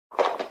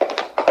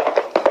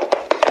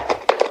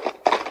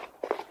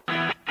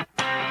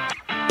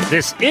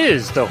This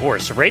is the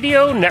Horse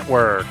Radio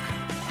Network.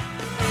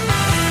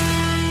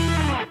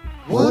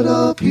 What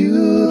a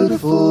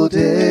beautiful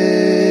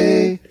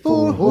day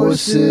for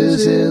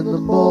horses in the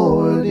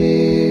morning.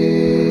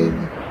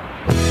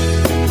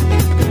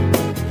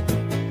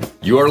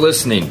 You are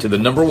listening to the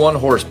number one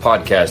horse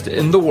podcast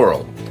in the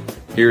world.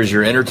 Here's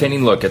your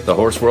entertaining look at the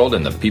horse world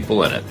and the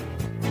people in it.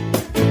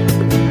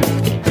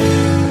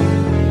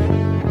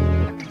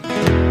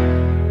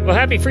 Well,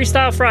 happy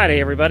Freestyle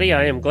Friday, everybody.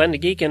 I am Glenn the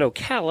Geek in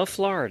Ocala,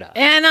 Florida.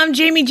 And I'm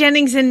Jamie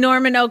Jennings in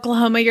Norman,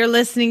 Oklahoma. You're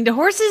listening to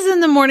Horses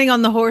in the Morning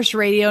on the Horse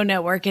Radio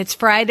Network. It's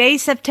Friday,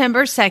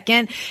 September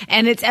 2nd,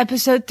 and it's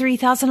episode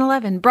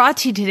 3011, brought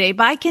to you today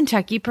by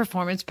Kentucky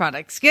Performance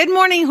Products. Good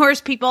morning, horse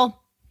people.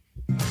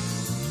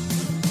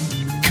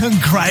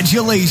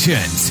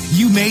 Congratulations!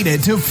 You made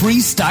it to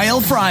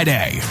Freestyle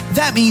Friday.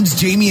 That means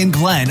Jamie and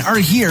Glenn are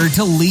here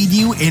to lead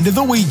you into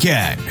the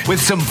weekend with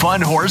some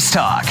fun horse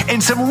talk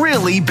and some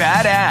really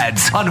bad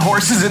ads on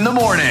Horses in the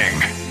Morning.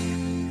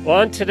 Well,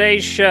 on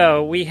today's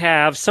show, we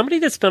have somebody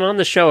that's been on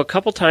the show a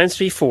couple times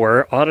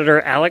before,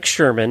 Auditor Alex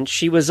Sherman.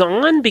 She was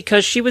on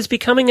because she was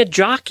becoming a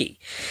jockey.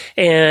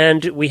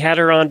 And we had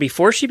her on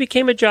before she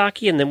became a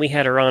jockey, and then we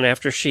had her on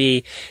after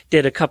she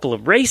did a couple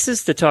of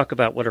races to talk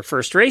about what her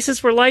first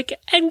races were like.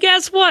 And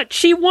guess what?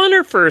 She won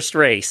her first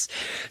race.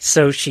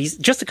 So she's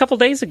just a couple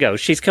days ago.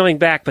 She's coming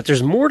back, but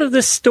there's more to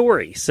this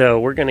story. So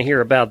we're going to hear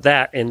about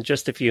that in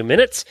just a few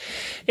minutes.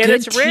 And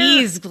good it's rare.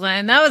 Tease,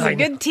 Glenn. That was a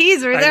good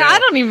teaser there. I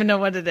don't even know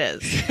what it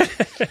is.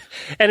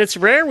 And it's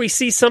rare we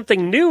see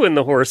something new in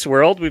the horse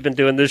world. We've been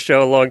doing this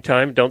show a long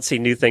time. Don't see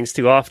new things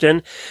too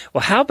often.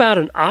 Well, how about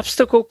an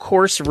obstacle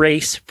course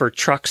race for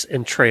trucks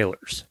and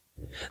trailers?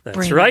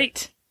 That's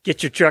right.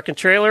 Get your truck and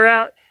trailer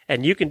out,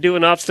 and you can do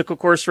an obstacle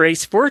course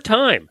race for a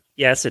time.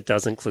 Yes, it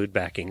does include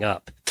backing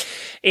up.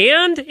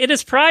 And it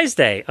is prize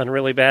day on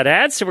Really Bad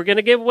Ads, so we're going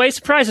to give away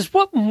some prizes.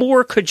 What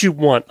more could you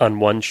want on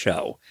one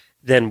show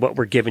than what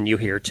we're giving you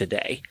here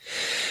today?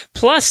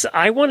 Plus,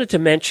 I wanted to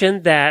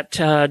mention that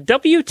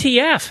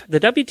WTF, the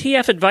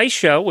WTF Advice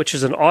Show, which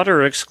is an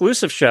Auditor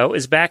exclusive show,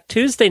 is back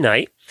Tuesday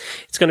night.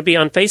 It's going to be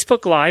on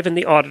Facebook Live in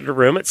the Auditor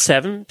Room at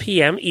 7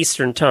 p.m.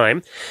 Eastern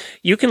Time.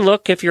 You can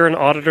look, if you're an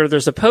auditor,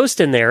 there's a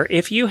post in there.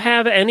 If you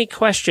have any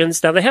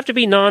questions, now they have to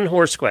be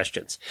non-horse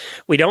questions.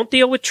 We don't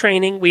deal with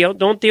training. We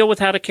don't deal with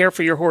how to care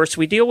for your horse.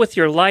 We deal with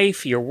your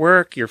life, your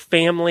work, your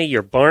family,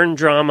 your barn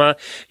drama,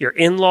 your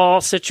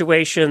in-law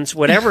situations,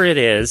 whatever it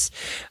is.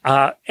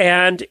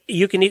 And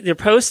you can either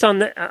post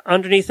on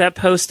underneath that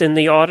post in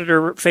the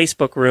Auditor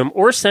Facebook Room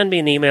or send me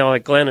an email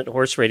at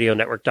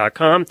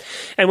glenn@horseradionetwork.com.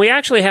 And we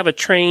actually have a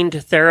trained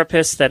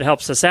therapist that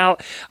helps us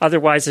out.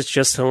 Otherwise, it's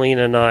just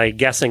Helena and I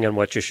guessing on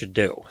what you should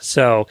do.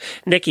 So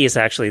Nikki is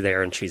actually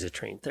there, and she's a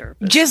trained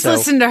therapist. Just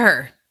listen to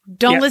her.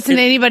 Don't listen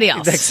to anybody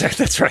else.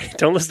 That's right.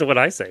 Don't listen to what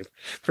I say,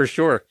 for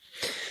sure.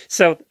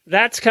 So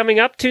that's coming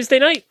up Tuesday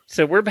night.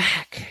 So we're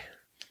back.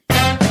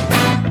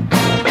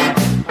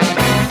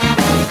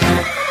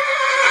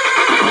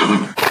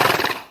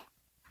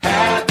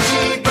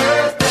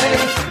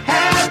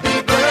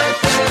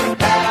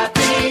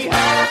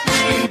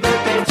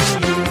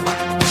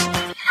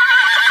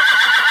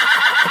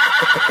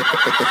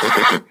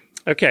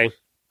 Okay,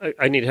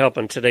 I need help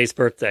on today's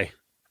birthday.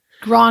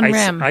 Grand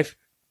Ram.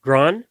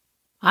 Gran?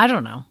 I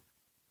don't know.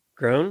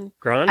 Gran?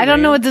 I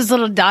don't know what those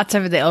little dots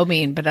over the O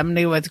mean, but I'm going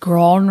to go with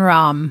Grand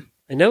Ram.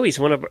 I know he's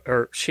one of,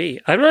 or she.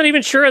 I'm not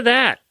even sure of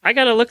that. I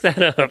got to look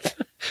that up.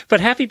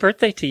 But happy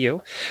birthday to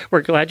you.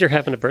 We're glad you're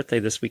having a birthday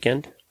this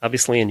weekend,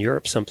 obviously in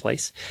Europe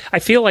someplace. I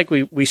feel like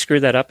we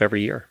screw that up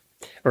every year.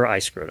 Or I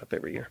screw it up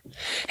every year.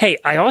 Hey,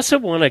 I also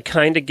want to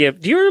kind of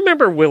give, do you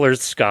remember Willard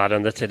Scott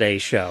on the Today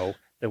Show?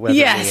 The weatherman.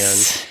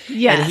 Yes.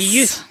 And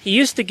he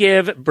used to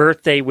give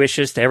birthday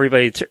wishes to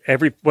everybody,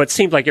 what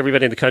seemed like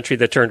everybody in the country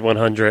that turned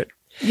 100.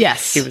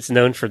 Yes. He was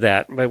known for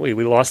that. But we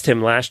lost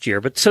him last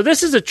year. But so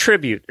this is a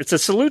tribute. It's a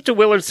salute to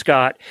Willard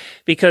Scott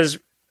because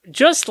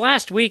just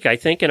last week, I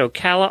think, in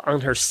Ocala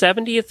on her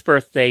 70th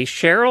birthday,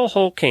 Cheryl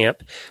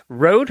Holcamp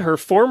rode her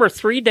former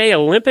 3-day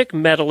Olympic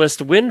medalist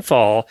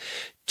Windfall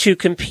to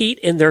compete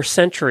in their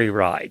Century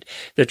Ride.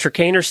 The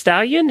Trakehner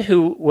Stallion,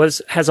 who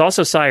has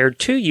also sired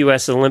 2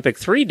 U.S. Olympic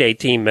 3-day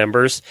team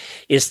members,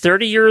 is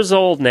 30 years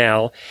old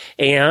now,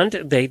 and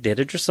they did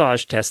a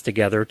dressage test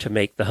together to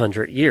make the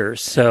 100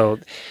 years. So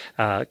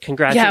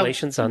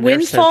congratulations on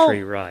their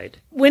Century Ride.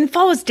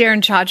 Windfall was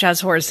Darren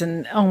Cha-Cha's horse,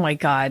 and oh my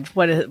God,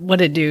 what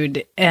a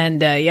dude.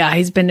 And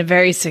he's been a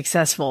very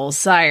successful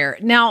sire.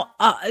 Now,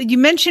 you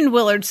mentioned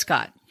Willard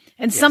Scott,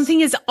 and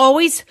something has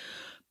always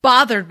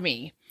bothered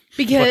me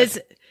because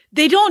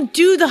they don't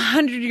do the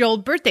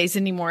 100-year-old birthdays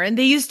anymore. And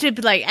they used to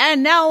be like,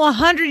 and now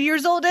 100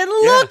 years old and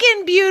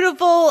looking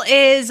beautiful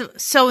is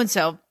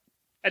so-and-so.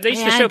 And they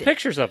used to show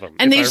pictures of them.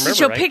 And they used to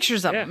show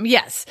pictures of them,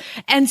 yes.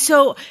 And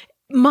so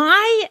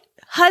my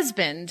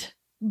husband,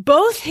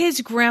 both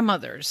his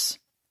grandmothers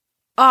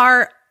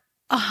are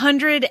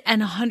 100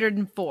 and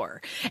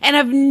 104. And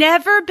I've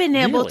never been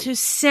able to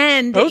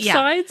send... Both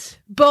sides?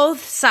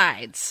 Both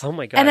sides. Oh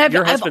my God. And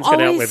your husband's going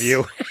to outlive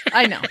you.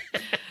 I know.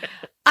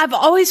 I've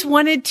always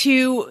wanted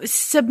to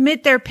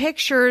submit their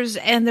pictures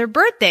and their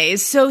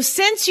birthdays. So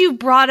since you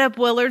brought up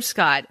Willard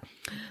Scott,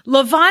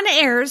 LaVon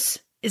Ayers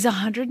is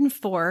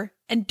 104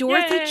 and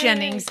Dorothy Yay!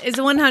 Jennings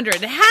is 100.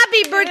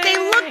 Happy birthday,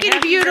 Yay! looking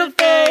Happy beautiful.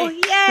 birthday.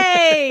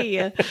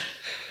 Yay.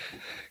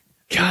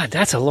 God,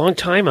 that's a long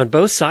time on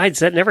both sides.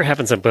 That never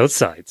happens on both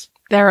sides.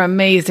 They're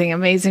amazing,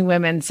 amazing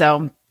women.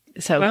 So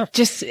Wow.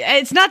 just,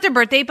 it's not their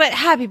birthday, but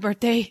happy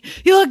birthday.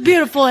 You look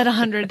beautiful at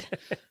 100.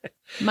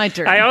 My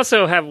turn. I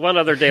also have one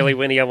other Daily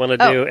Winnie I want to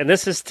do, and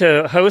this is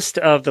to host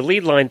of the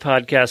Lead Line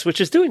podcast, which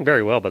is doing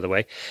very well, by the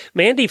way.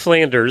 Mandy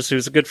Flanders,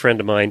 who's a good friend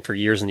of mine for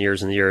years and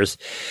years and years,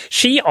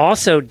 she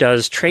also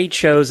does trade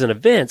shows and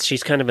events.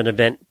 She's kind of an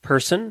event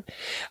person.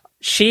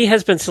 She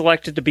has been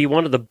selected to be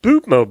one of the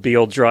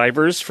bootmobile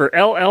drivers for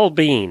LL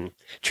Bean,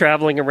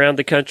 traveling around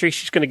the country.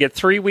 She's going to get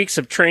 3 weeks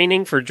of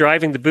training for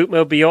driving the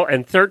bootmobile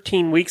and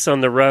 13 weeks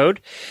on the road.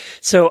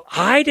 So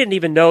I didn't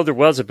even know there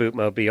was a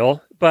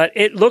bootmobile, but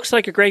it looks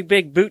like a great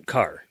big boot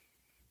car.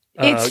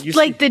 It's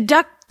like the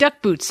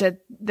duck boots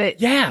that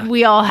Yeah.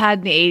 we all had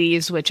in the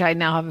 80s, which I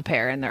now have a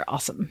pair, and they're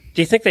awesome.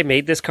 Do you think they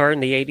made this car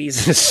in the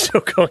 80s? It's still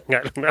going.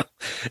 I don't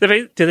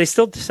know. Do they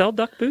still sell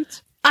duck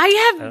boots? I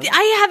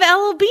have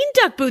LL Bean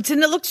duck boots,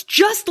 and it looks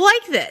just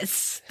like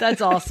this.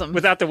 That's awesome.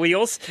 Without the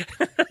wheels?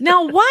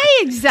 Now, why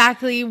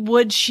exactly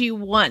would she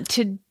want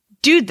to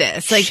do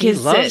this? Like, she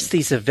loves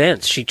these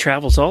events. She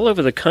travels all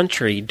over the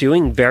country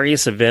doing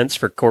various events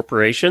for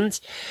corporations.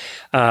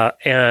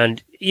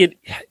 And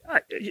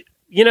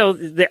you know,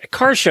 the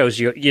car shows,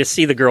 you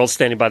see the girls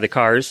standing by the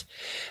cars.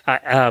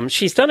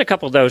 She's done a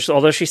couple of those,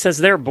 although she says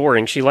they're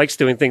boring. She likes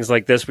doing things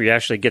like this where you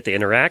actually get to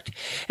interact.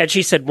 And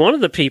she said one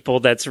of the people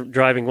that's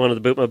driving one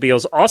of the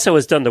bootmobiles also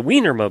has done the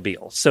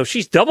Wienermobile. So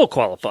she's double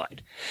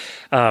qualified.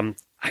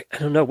 I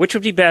don't know, which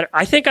would be better.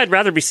 I think I'd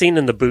rather be seen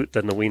in the boot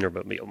than the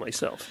Wienermobile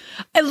myself.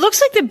 It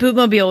looks like the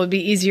bootmobile would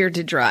be easier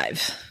to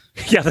drive.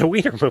 Yeah, the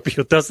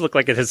Wienermobile does look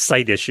like it has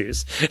sight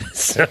issues.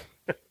 So.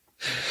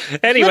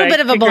 Anyway, A little bit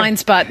of a blind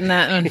spot in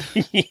that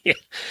one. Yeah.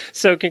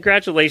 So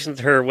congratulations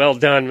to her. Well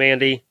done,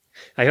 Mandy.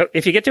 I hope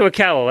if you get to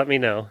Ocala, let me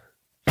know.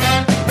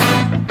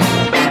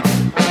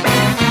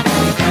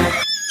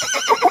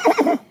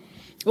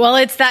 Well,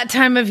 it's that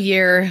time of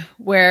year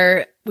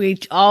where we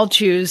all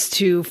choose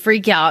to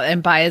freak out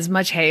and buy as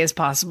much hay as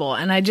possible.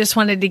 And I just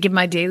wanted to give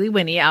my Daily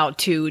Winnie out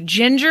to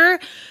Ginger,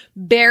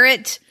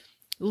 Barrett,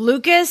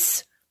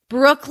 Lucas,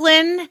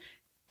 Brooklyn,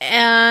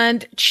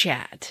 and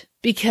Chad,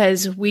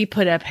 because we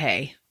put up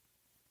hay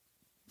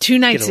 2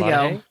 nights Get a lot of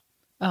ago. hay?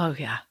 Oh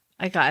yeah,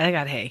 I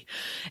got hay.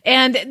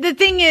 And the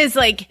thing is,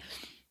 like,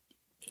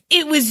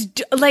 it was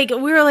like,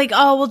 we were like,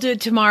 oh, we'll do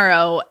it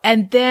tomorrow.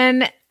 And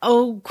then,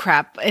 oh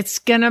crap, it's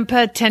gonna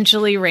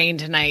potentially rain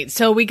tonight.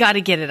 So we got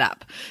to get it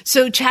up.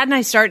 So Chad and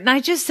I start, and I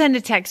just send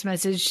a text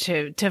message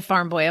to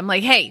Farm Boy. I'm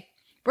like, hey,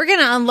 we're going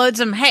to unload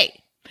some hay.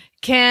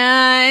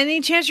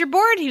 Any chance you're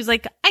bored? He was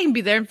like, I can be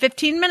there in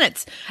 15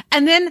 minutes.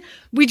 And then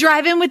we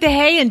drive in with the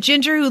hay, and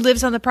Ginger, who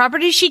lives on the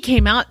property, she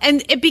came out,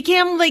 and it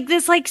became like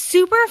this like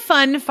super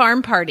fun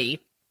farm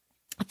party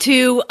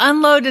to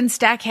unload and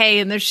stack hay.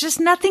 And there's just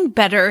nothing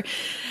better.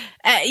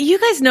 You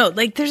guys know,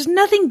 like, there's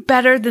nothing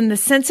better than the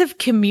sense of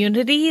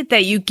community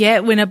that you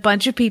get when a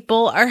bunch of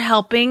people are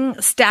helping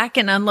stack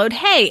and unload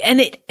hay.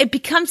 And it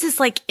becomes this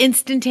like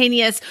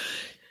instantaneous,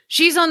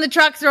 she's on the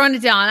truck throwing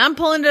it down, I'm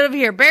pulling it over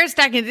here, Bear's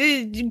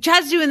stacking,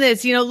 Chad's doing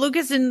this, you know,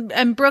 Lucas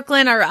and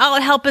Brooklyn are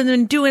out helping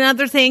and doing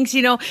other things,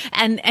 you know,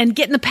 and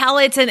getting the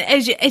pallets. And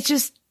it's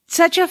just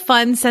such a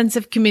fun sense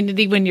of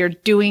community when you're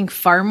doing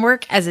farm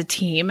work as a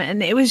team.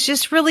 And it was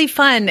just really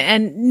fun.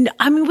 And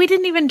I mean, we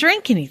didn't even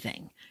drink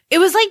anything. It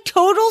was like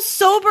total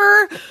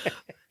sober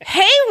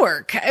hay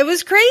work. It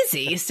was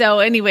crazy. So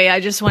anyway,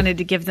 I just wanted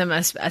to give them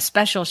a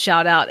special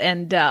shout out.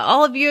 And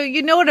all of you,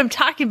 you know what I'm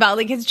talking about.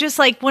 Like, it's just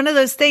like one of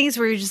those things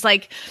where you're just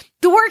like,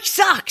 the work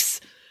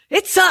sucks.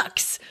 It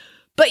sucks.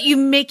 But you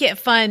make it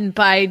fun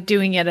by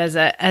doing it as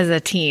a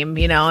team,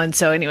 you know? And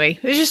so anyway,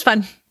 it was just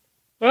fun.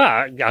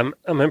 Well,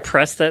 I'm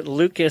impressed that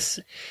Lucas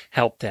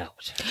helped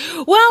out.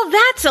 Well,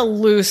 that's a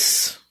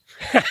loose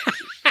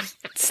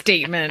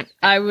statement.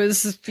 I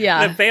was,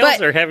 yeah. The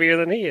bales are heavier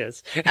than he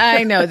is.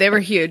 I know, they were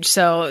huge.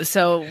 So,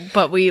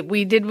 but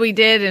we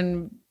did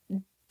and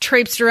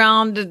traipsed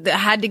around,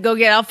 had to go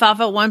get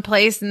alfalfa at one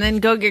place and then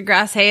go get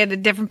grass hay at a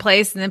different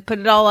place and then put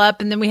it all up.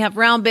 And then we have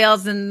round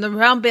bales, and the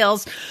round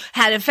bales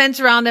had a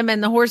fence around them,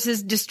 and the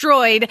horses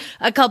destroyed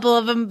a couple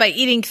of them by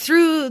eating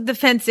through the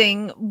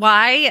fencing.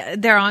 Why?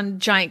 They're on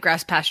giant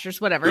grass pastures,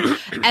 whatever.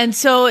 And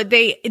so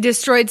they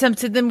destroyed some.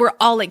 So then we're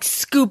all like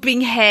scooping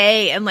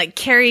hay and like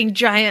carrying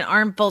giant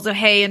armfuls of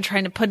hay and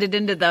trying to put it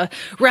into the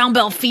round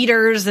bale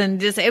feeders. And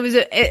just, let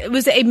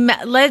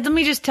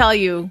me just tell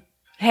you,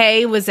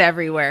 hay was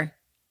everywhere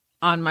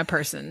on my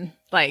person.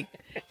 Like,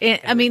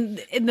 in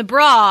the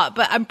bra,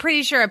 but I'm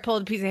pretty sure I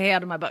pulled a piece of hay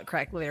out of my butt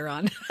crack later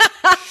on.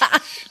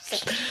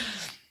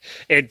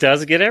 It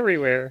does get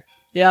everywhere.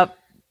 Yep.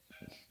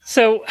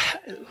 So,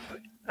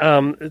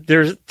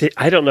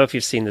 I don't know if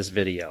you've seen this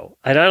video,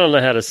 and I don't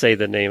know how to say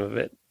the name of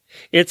it.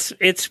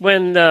 It's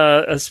when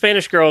a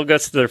Spanish girl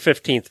goes to their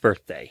 15th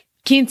birthday.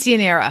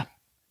 Quinceañera.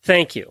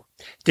 Thank you.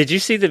 Did you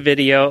see the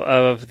video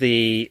of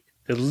the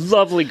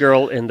lovely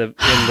girl in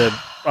the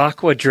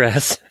aqua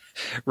dress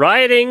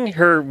riding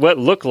her what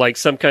looked like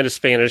some kind of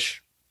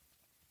Spanish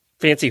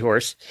fancy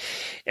horse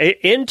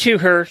into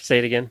her? Say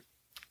it again.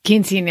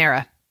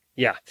 Quinceañera.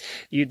 Yeah.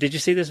 Did you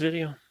see this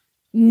video?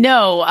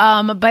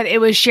 No, but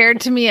it was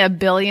shared to me a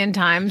billion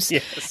times.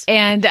 Yes.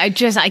 And I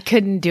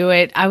couldn't do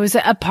it. I was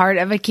a part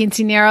of a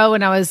quinceañera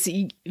when I was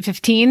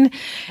 15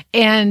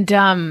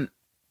 and,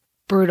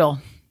 brutal.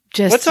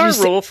 What's our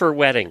rule for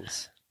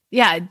weddings?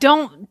 Yeah.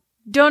 Don't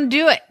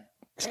do it.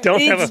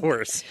 Don't have a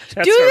horse.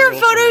 Do your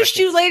photo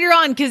shoot later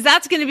on because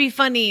that's going to be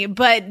funny,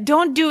 but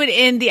don't do it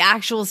in the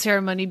actual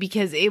ceremony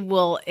because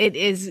it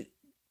is.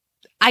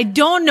 I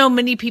don't know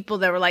many people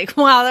that were like,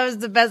 wow, that was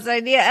the best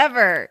idea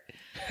ever.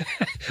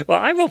 Well,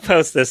 I will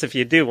post this if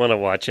you do want to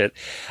watch it.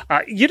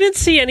 You didn't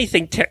see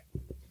anything,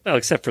 well,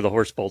 except for the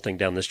horse bolting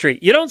down the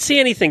street. You don't see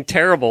anything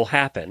terrible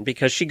happen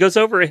because she goes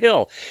over a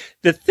hill.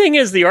 The thing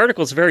is, the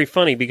article is very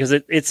funny because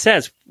it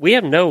says we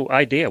have no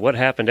idea what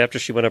happened after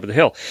she went over the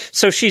hill.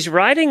 So she's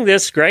riding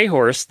this gray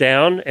horse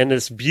down in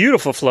this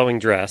beautiful flowing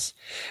dress.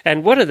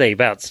 And what are they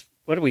about?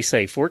 What do we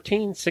say?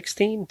 14,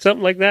 16,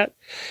 something like that?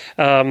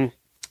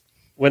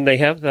 When they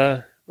have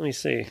let me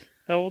see.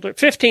 How old are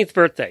 15th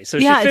birthday. So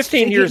she's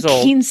 15 years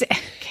old.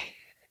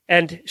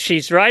 And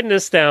she's riding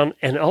this down,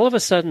 and all of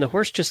a sudden the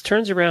horse just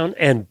turns around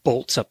and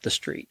bolts up the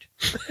street.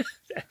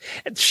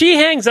 She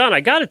hangs on.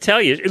 I got to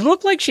tell you, it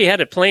looked like she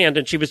had it planned,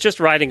 and she was just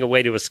riding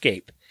away to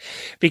escape.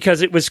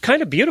 Because it was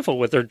kind of beautiful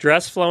with her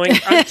dress flowing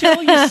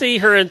until you see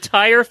her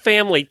entire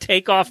family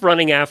take off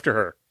running after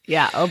her.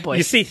 Yeah. Oh boy.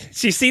 You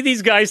see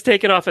these guys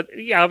taking off.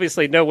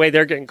 Obviously, no way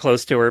they're getting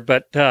close to her.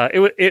 But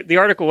the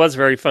article was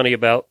very funny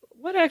about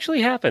what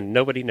actually happened.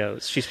 Nobody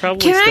knows. She's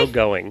probably still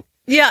going.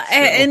 Yeah. So.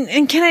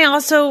 And can I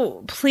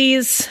also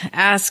please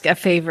ask a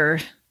favor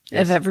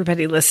of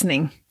everybody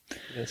listening?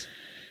 Yes.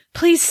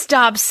 Please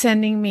stop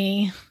sending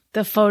me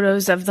the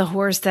photos of the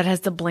horse that has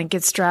the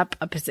blanket strap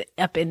up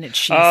in its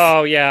sheath.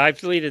 Oh, yeah. I've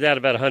deleted that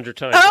about 100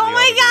 times. Oh,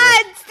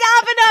 my God.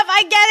 Stop enough.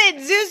 I get it.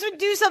 Zeus would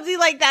do something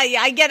like that.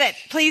 Yeah, I get it.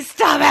 Please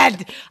stop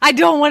it. I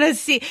don't want to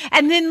see.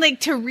 And then,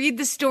 to read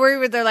the story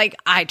where they're like,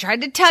 I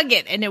tried to tug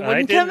it and it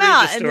wouldn't come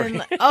out. And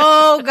then,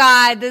 oh,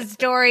 God, the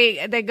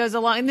story that goes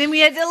along. And then we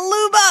had to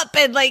lube up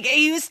and,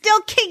 he was still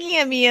kicking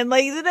at me. And,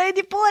 then I had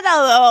to pull it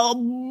out.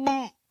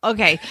 Oh,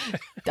 okay.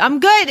 I'm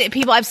good.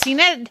 People, I've seen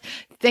it.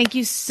 Thank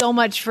you so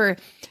much for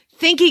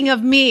thinking of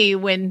me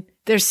when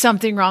there's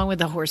something wrong with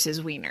the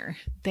horse's wiener.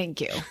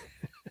 Thank you.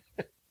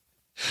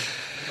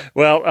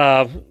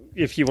 Well,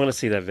 if you want to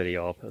see that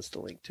video, I'll post a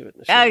link to it. In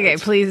the show okay,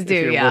 notes. please do.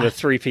 If you're one of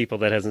 3 people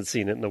that hasn't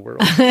seen it in the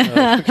world.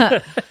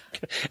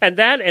 And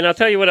I'll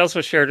tell you what else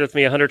was shared with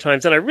me 100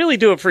 times, and I really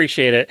do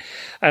appreciate it.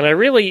 And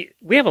we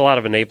have a lot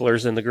of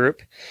enablers in the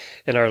group,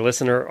 in our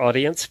listener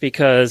audience,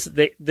 because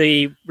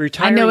the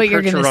retiring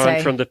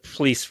Percheron from the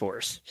police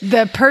force.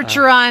 The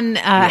Percheron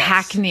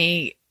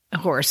Hackney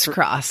horse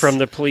cross from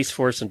the police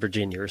force in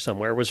Virginia or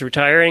somewhere was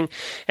retiring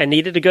and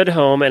needed a good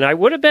home. And I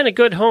would have been a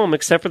good home,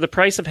 except for the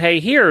price of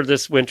hay here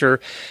this winter.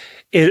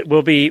 It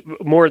will be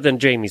more than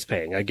Jamie's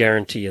paying. I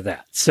guarantee you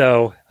that.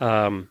 So,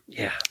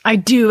 yeah. I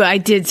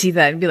did see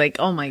that and be like,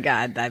 oh my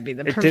God, that'd be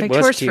the perfect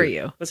horse for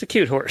you. It was a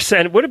cute horse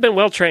and it would have been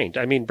well trained.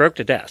 I mean, broke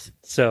to death.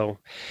 So,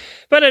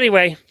 but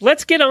anyway,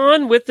 let's get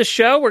on with the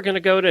show. We're going to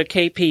go to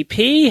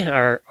KPP,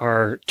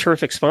 our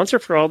terrific sponsor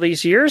for all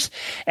these years.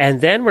 And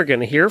then we're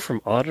going to hear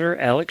from Auditor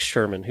Alex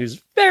Sherman,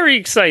 who's very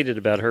excited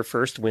about her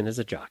first win as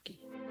a jockey.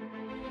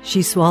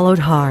 She swallowed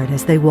hard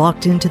as they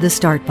walked into the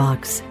start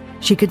box.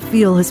 She could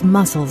feel his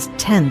muscles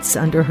tense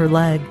under her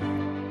leg.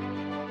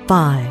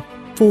 5,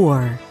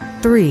 4,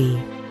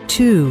 3,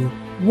 2,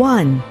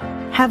 1.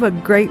 Have a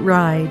great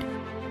ride.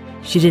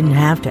 She didn't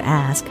have to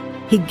ask.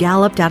 He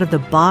galloped out of the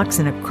box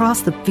and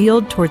across the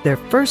field toward their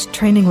first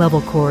training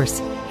level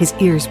course. His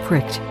ears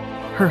pricked.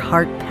 Her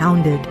heart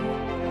pounded.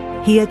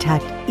 He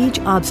attacked each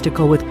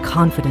obstacle with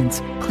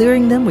confidence,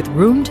 clearing them with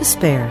room to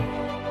spare.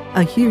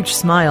 A huge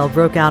smile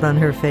broke out on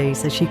her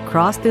face as she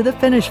crossed through the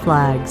finish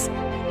flags.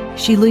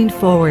 She leaned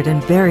forward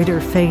and buried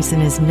her face in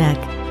his neck.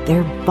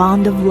 Their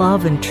bond of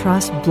love and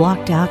trust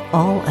blocked out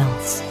all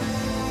else.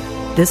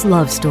 This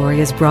love story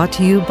is brought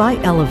to you by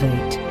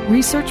Elevate.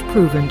 Research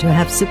proven to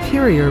have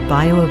superior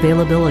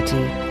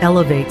bioavailability.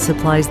 Elevate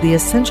supplies the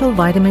essential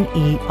vitamin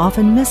E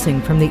often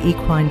missing from the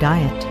equine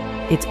diet.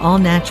 Its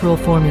all-natural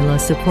formula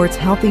supports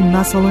healthy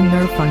muscle and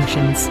nerve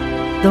functions.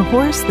 The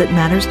horse that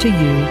matters to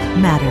you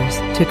matters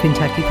to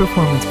Kentucky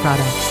Performance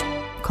Products.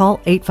 Call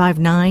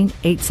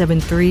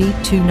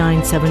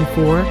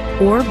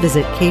 859-873-2974 or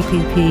visit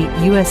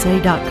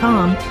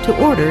kppusa.com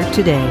to order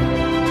today.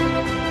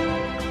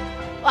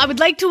 I would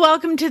like to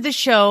welcome to the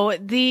show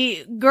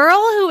the girl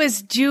who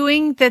is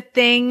doing the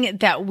thing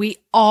that we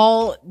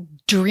all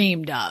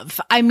dreamed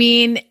of. I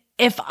mean,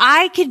 if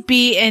I could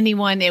be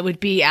anyone, it would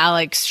be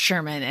Alex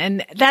Sherman.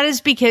 And that is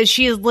because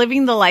she is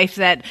living the life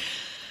that,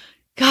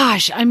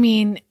 gosh, I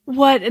mean,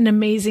 What an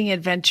amazing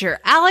adventure.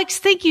 Alex,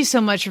 thank you so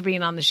much for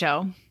being on the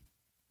show.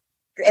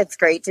 It's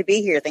great to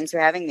be here. Thanks for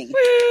having me.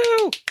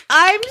 Woo!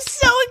 I'm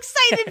so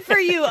excited for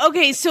you.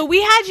 Okay, so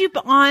we had you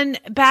on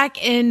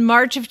back in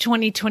March of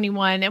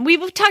 2021, and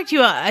we've talked to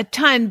you a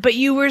ton, but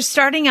you were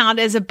starting out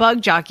as a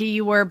bug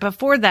jockey.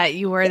 Before that,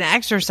 you were an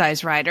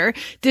exercise rider,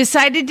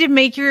 decided to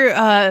make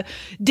your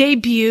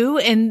debut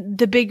in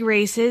the big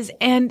races,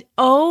 and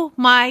oh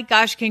my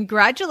gosh,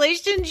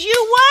 congratulations,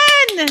 you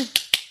won!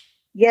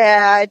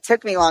 Yeah, it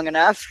took me long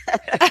enough.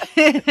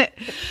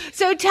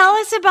 So tell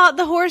us about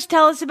the horse.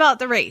 Tell us about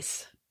the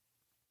race.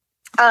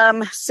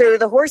 So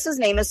the horse's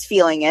name is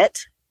Feeling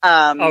It.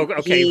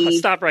 Okay.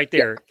 Stop right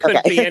there. Yeah,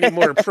 okay. Couldn't be any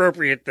more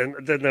appropriate than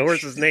the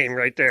horse's name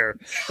right there.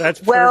 That's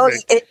perfect. Well,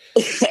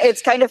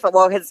 it's kind of,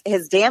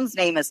 his dam's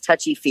name is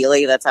Touchy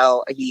Feely. That's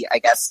how he, I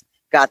guess,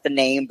 got the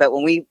name. But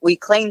when we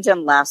claimed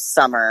him last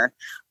summer,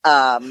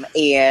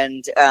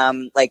 honestly,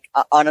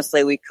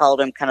 we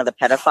called him kind of the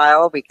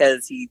pedophile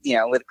because he,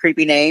 with a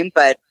creepy name,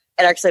 but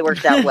it actually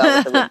worked out well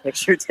with the win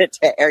picture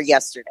today or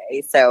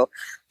yesterday. So,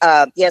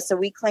 so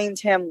we claimed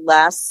him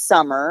last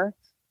summer,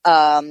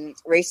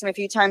 raced him a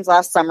few times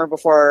last summer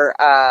before,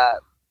 I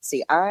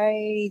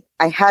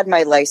had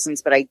my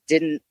license, but I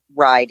didn't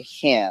ride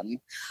him.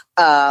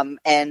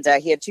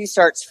 He had 2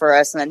 starts for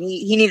us, and then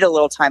he needed a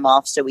little time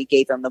off. So we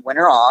gave him the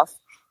winter off.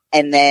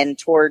 And then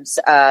towards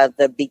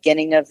the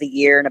beginning of the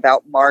year, in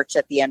about March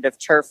at the end of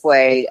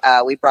Turfway,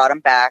 we brought him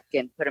back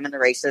and put him in the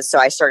races. So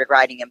I started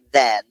riding him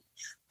then.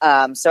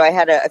 So I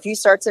had a few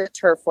starts at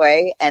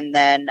Turfway, and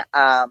then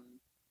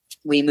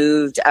we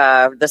moved.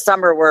 The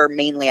summer we're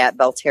mainly at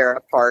Belterra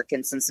Park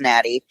in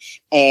Cincinnati,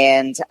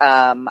 and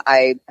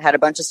I had a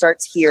bunch of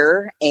starts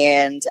here.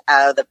 And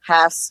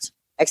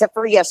except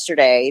for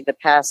yesterday, the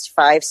past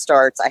 5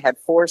 starts, I had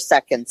 4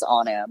 seconds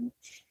on him.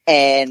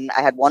 And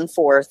I had 1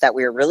 fourth that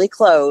we were really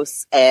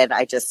close, and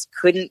I just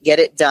couldn't get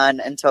it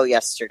done until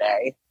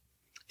yesterday.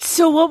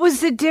 So what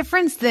was the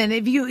difference then?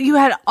 If you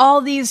had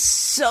all these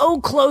so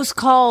close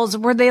calls,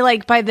 were they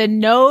like by the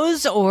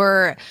nose,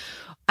 or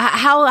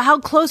how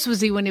close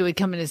was he when he would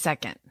come in a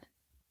second?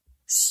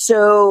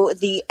 So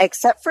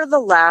except for the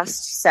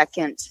last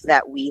second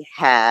that we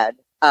had,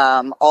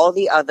 all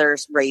the other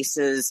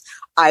races,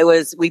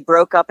 we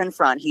broke up in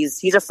front.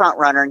 He's a front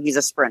runner and he's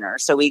a sprinter.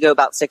 So we go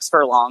about 6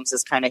 furlongs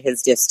is kind of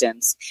his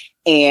distance.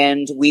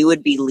 And we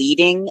would be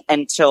leading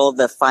until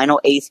the final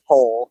 8th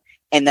pole.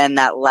 And then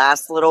that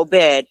last little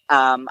bit,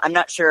 I'm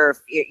not sure if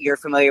you're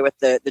familiar with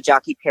the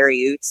jockey Perry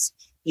Oots.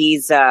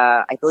 He's,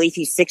 I believe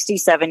he's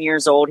 67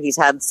 years old. He's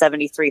had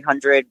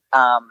 7,300,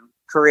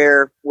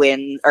 career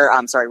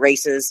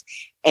races.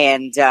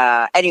 And,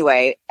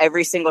 anyway,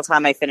 every single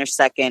time I finished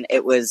second,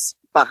 it was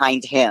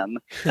behind him.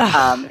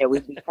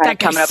 We'd be kind of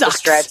coming up the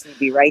stretch and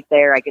be right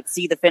there. I could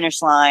see the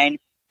finish line.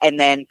 And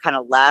then kind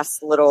of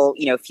last little,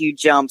 few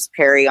jumps,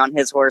 Perry on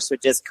his horse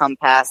would just come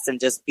past and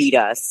just beat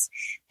us.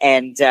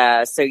 And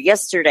so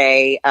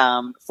yesterday,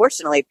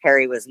 fortunately,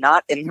 Perry was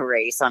not in the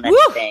race on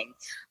anything.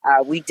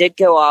 We did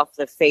go off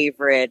the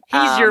favorite.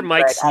 He's your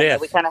Mike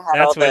Smith. We kind of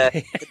had all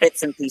the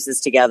bits and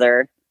pieces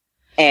together.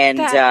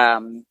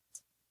 And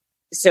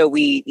so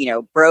we,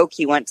 broke.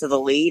 He went to the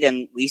lead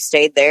and we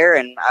stayed there.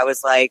 And I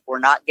was like, we're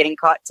not getting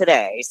caught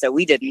today. So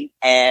we didn't.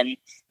 And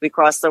we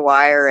crossed the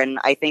wire. And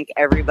I think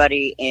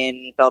everybody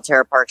in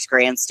Belterra Park's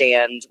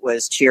grandstand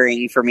was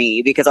cheering for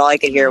me because all I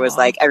could hear was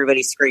like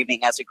everybody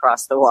screaming as we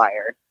crossed the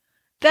wire.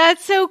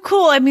 That's so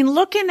cool. I mean,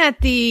 looking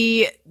at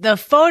the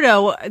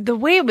photo, the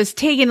way it was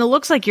taken, it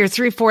looks like you're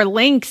 3-4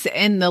 lengths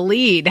in the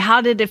lead.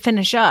 How did it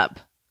finish up?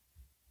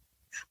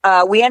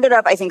 We ended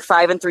up, I think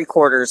 5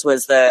 3/4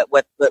 was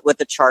what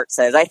the chart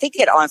says. I think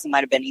it honestly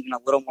might have been even a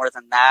little more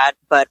than that.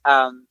 But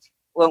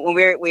when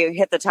we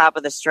hit the top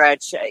of the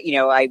stretch,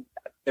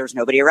 there was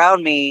nobody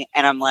around me,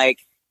 and I'm like,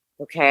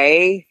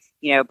 okay,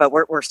 but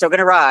we're still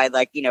gonna ride,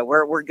 like,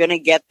 we're gonna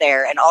get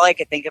there. And all I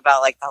could think about,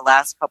 like, the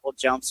last couple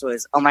jumps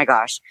was, oh my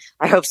gosh,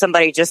 I hope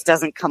somebody just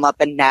doesn't come up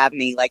and nab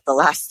me like the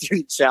last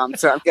 3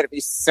 jumps, or I'm gonna be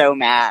so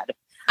mad.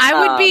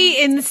 I would be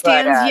in the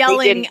stands yelling.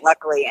 They didn't,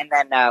 luckily, and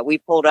then we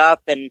pulled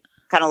up and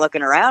kind of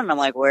looking around, and I'm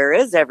like, where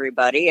is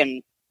everybody?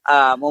 And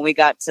when we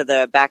got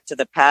back to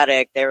the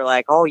paddock, they were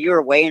like, oh, you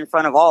were way in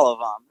front of all of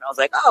them. And I was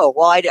like, oh,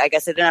 well, I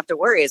guess I didn't have to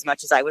worry as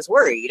much as I was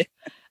worried.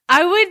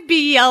 I would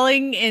be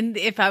yelling, and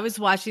if I was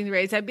watching the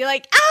race, I'd be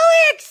like,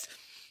 Alex,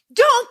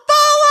 don't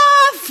fall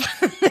off.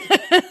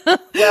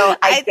 Well,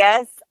 I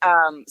guess,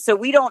 so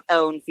we don't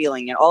own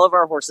Feeling It. All of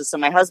our horses. So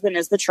my husband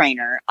is the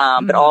trainer,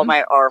 but all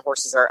our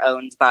horses are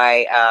owned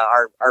by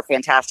our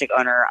fantastic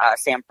owner,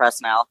 Sam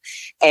Presnell.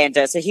 And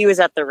so he was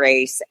at the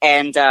race.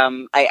 And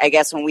I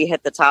guess when we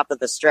hit the top of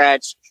the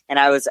stretch, and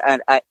I was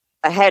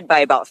ahead by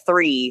about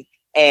 3,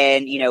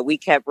 and, we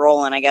kept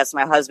rolling. I guess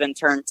my husband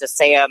turned to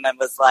Sam and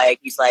was like,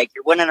 he's like,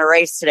 you're winning a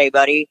race today,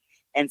 buddy.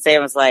 And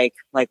Sam was like,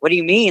 what do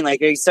you mean?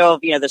 Like, you still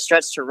have, the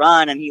stretch to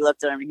run? And he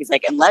looked at him and he's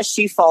like, unless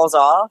she falls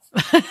off,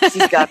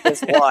 she's got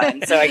this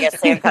one. So I guess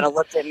Sam kind of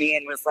looked at me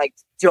and was like,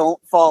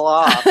 don't fall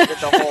off. With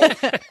the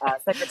whole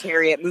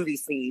Secretariat movie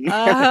scene.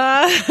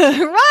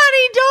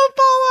 Ronnie, don't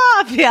fall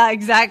off. Yeah,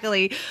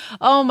 exactly.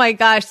 Oh my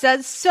gosh.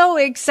 That's so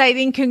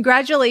exciting.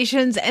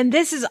 Congratulations. And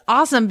this is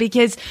awesome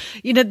because,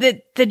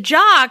 the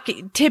jock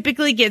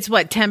typically gets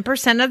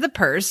 10% of the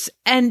purse.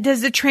 And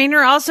does the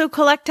trainer also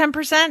collect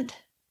 10%?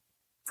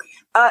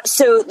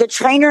 So the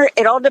trainer,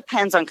 it all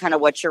depends on kind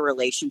of what your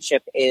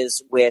relationship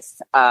is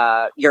with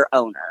your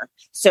owner.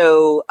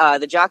 So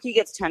the jockey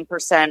gets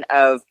 10%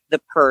 of the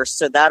purse.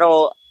 So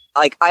that'll,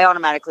 I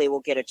automatically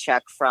will get a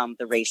check from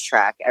the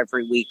racetrack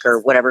every week or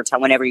whatever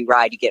time, whenever you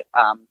ride, you get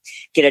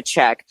a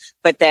check.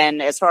 But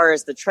then as far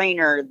as the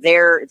trainer,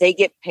 they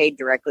get paid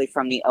directly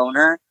from the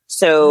owner.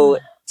 So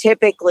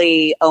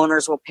typically,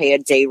 owners will pay a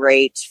day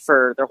rate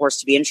for their horse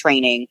to be in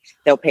training.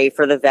 They'll pay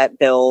for the vet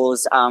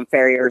bills,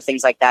 farrier,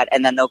 things like that,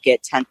 and then they'll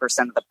get 10%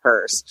 of the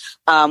purse.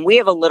 We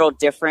have a little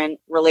different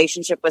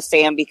relationship with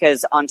Sam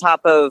because on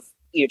top of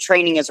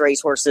training his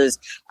racehorses,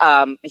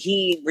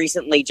 he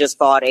recently just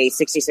bought a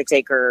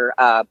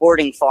 66-acre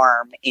boarding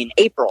farm in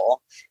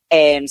April.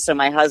 And so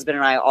my husband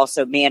and I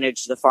also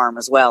manage the farm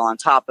as well on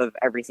top of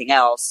everything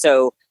else.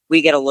 So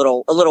we get a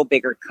little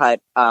bigger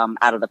cut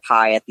out of the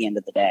pie at the end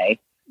of the day.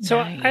 So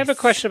nice. I have a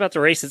question about the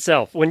race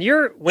itself. When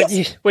you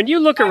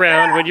look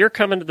around, when you're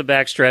coming to the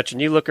backstretch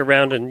and you look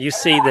around and you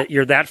see that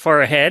you're that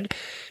far ahead,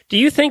 do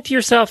you think to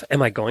yourself,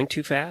 am I going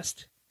too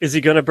fast? Is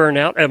he going to burn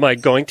out? Am I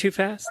going too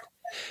fast?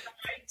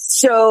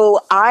 So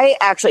I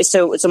actually,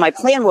 so my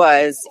plan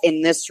was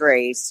in this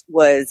race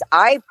was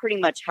I pretty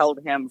much held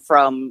him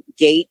from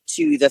gate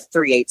to the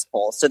 3/8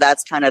 pole. So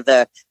that's kind of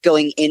the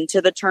going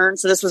into the turn.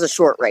 So this was a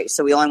short race.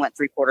 So we only went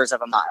 3/4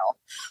 of a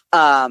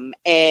mile.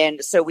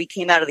 And so we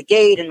came out of the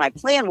gate and my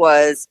plan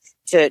was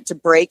to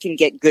break and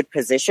get good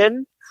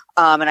position.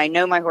 And I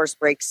know my horse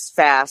breaks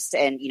fast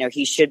and,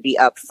 he should be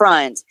up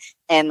front.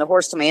 And the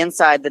horse to my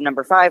inside, the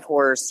number 5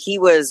 horse, he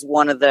was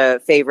one of the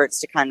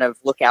favorites to kind of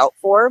look out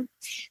for.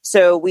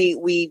 So we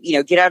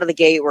get out of the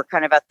gate. We're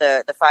kind of at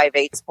the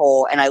 5/8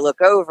 pole and I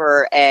look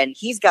over and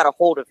he's got a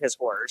hold of his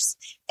horse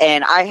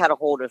and I had a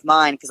hold of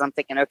mine because I'm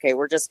thinking, okay,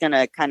 we're just going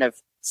to kind of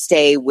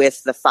stay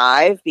with the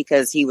 5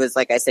 because he was,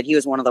 like I said, he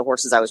was one of the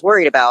horses I was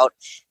worried about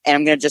and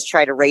I'm going to just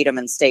try to rate him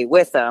and stay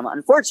with him.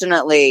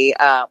 Unfortunately,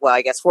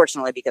 I guess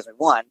fortunately because we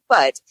won,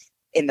 but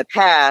in the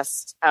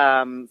past,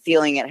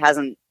 feeling it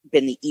hasn't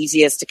been the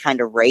easiest to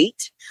kind of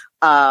rate.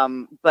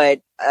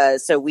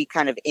 So we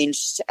kind of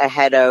inched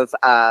ahead of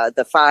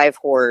the 5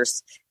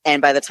 horse.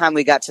 And by the time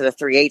we got to the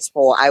 3/8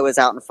 pole, I was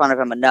out in front of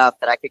him enough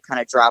that I could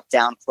kind of drop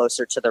down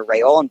closer to the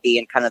rail and be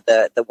in kind of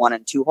the 1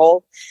 and 2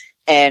 hole.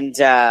 And,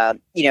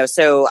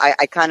 so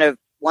I kind of,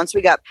 once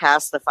we got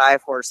past the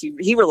 5 horse,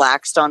 he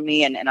relaxed on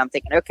me and I'm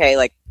thinking, okay,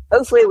 like,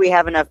 hopefully we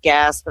have enough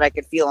gas, but I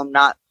could feel him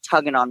not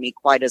tugging on me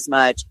quite as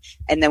much.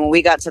 And then when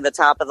we got to the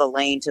top of the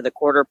lane to the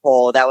quarter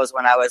pole, that was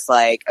when I was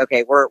like,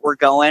 okay, we're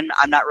going.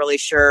 I'm not really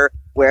sure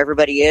where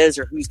everybody is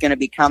or who's going to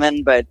be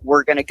coming, but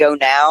we're going to go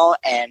now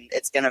and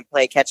it's going to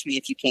play catch me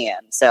if you can.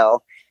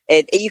 So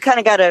you kind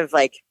of got to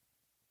like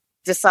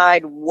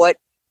decide what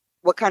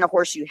kind of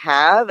horse you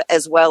have,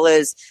 as well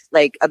as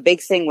like a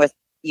big thing with,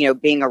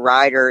 being a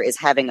rider is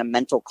having a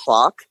mental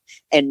clock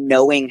and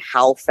knowing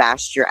how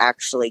fast you're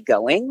actually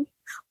going.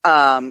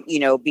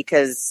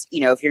 Because,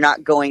 if you're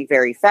not going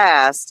very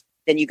fast,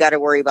 then you got to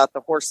worry about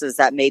the horses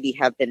that maybe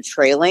have been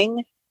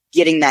trailing,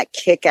 getting that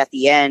kick at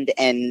the end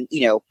and,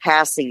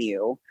 passing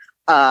you.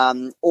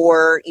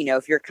 Or,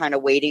 if you're kind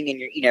of waiting and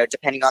you're,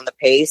 depending on the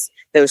pace,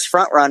 those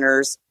front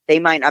runners, they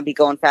might not be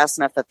going fast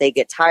enough that they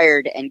get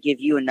tired and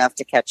give you enough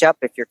to catch up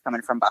if you're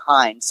coming from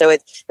behind. So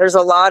there's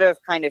a lot of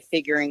kind of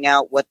figuring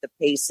out what the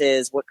pace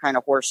is, what kind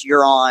of horse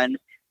you're on,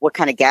 what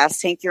kind of gas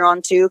tank you're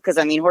on too. Cause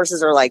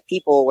horses are like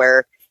people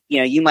where,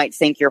 you might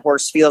think your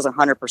horse feels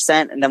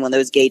 100%. And then when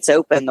those gates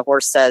open, the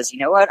horse says, you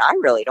know what, I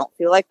really don't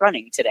feel like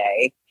running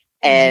today.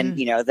 And,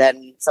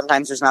 then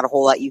sometimes there's not a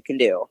whole lot you can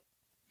do.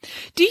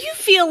 Do you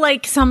feel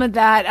like some of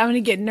that, I'm going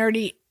to get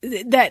nerdy,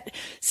 that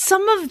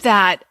some of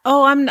that,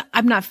 I'm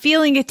not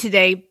feeling it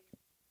today.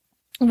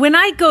 When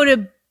I go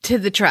to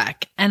the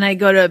track and I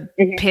go to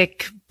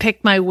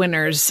pick my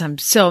winners, I'm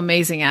so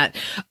amazing at,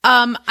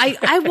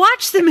 I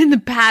watch them in the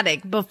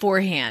paddock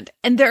beforehand.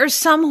 And there are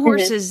some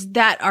horses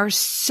that are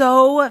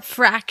so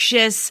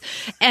fractious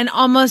and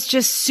almost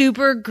just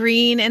super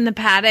green in the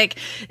paddock.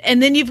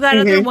 And then you've got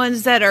other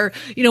ones that are,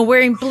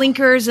 wearing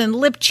blinkers and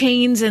lip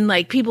chains and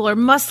like people are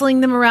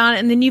muscling them around.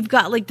 And then you've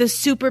got like the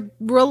super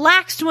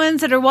relaxed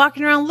ones that are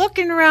walking around,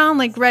 looking around,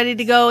 like ready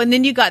to go. And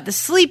then you got the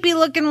sleepy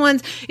looking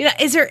ones.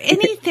 Is there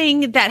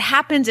anything that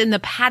happens in the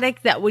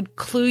paddock that would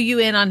clue you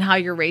in on how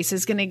your race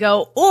is going to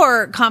go?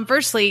 Or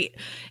conversely,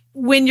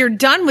 when you're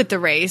done with the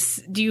race,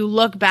 do you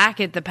look back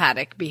at the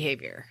paddock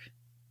behavior?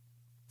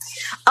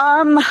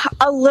 A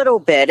little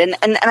bit. And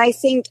I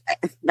think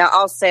now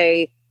I'll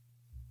say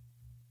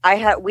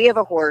we have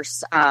a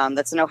horse,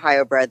 that's an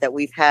Ohio bred that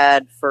we've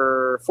had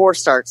for 4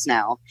 starts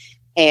now.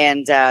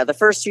 And the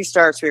first 2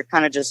 starts, we were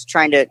kind of just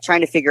trying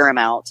to figure him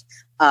out.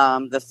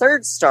 The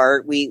third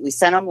start, we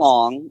sent him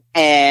long,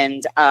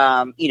 and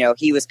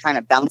he was kind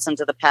of bouncing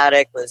to the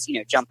paddock, was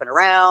jumping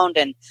around,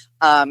 and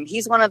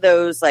he's one of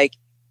those, like,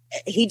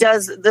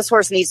 this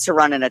horse needs to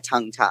run in a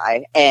tongue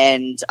tie,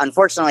 and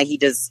unfortunately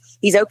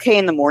he's okay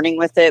in the morning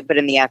with it, but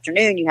in the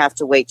afternoon you have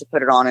to wait to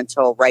put it on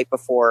until right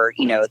before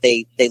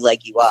they leg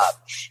you up,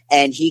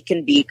 and he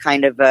can be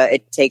kind of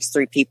it takes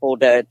 3 people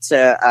to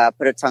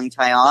put a tongue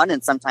tie on,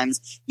 and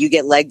sometimes you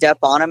get legged up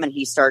on him and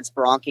he starts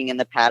bronking in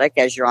the paddock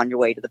as you're on your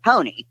way to the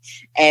pony.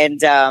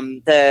 And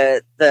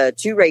the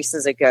 2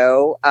 races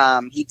ago,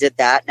 he did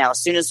that. Now,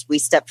 as soon as we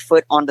stepped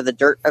foot onto the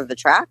dirt of the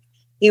track,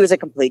 he was a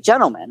complete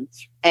gentleman.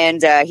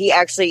 And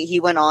he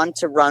went on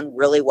to run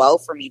really well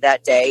for me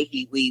that day.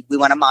 We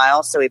went a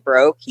mile, so he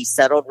broke. He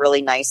settled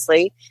really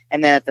nicely.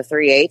 And then at the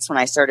 3/8, when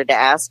I started to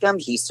ask him,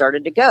 he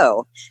started to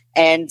go.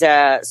 And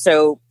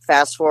so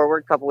fast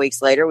forward a couple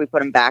weeks later, we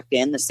put him back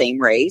in the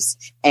same race,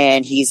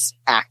 and he's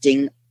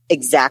acting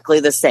exactly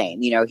the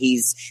same.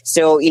 He's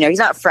still, he's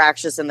not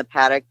fractious in the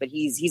paddock, but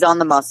he's on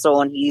the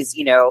muscle, and he's,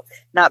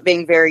 not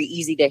being very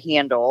easy to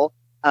handle.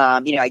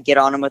 I get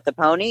on him with the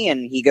pony,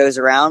 and he goes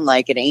around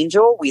like an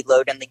angel. We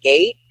load in the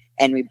gate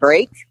and we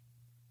break.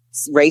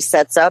 Race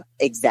sets up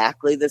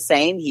exactly the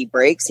same. He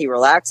breaks, he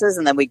relaxes,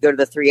 and then we go to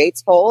the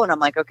 3/8 pole, and I'm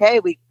like, okay,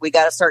 we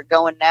got to start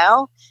going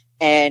now.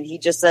 And he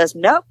just says,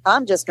 nope,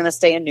 I'm just going to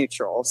stay in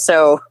neutral.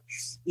 So,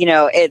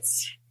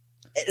 it's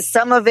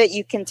some of it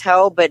you can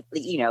tell, but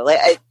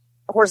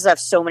horses have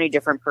so many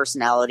different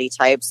personality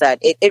types that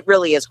it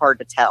really is hard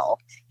to tell,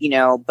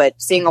 but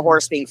seeing a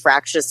horse being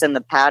fractious in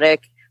the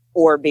paddock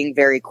or being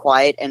very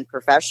quiet and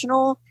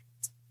professional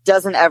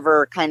doesn't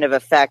ever kind of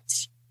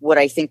affect what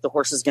I think the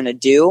horse is going to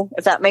do,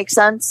 if that makes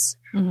sense.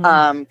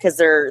 Mm-hmm. 'Cause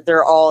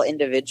they're all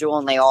individual,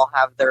 and they all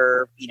have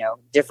their,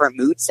 different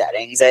mood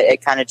settings.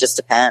 It kind of just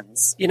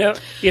depends.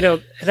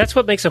 That's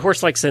what makes a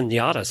horse like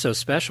Zenyatta so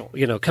special,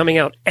 coming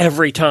out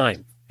every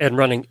time and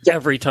running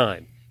every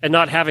time and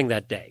not having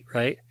that day.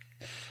 Right.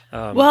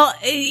 Well,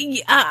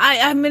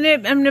 I'm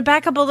gonna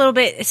back up a little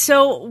bit.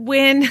 So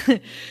when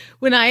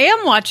I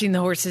am watching the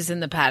horses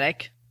in the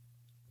paddock,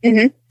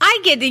 mm-hmm.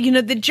 I get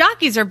that, the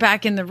jockeys are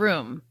back in the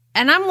room,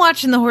 and I'm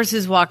watching the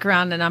horses walk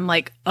around, and I'm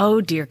like, oh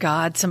dear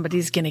God,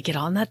 somebody's going to get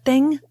on that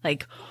thing.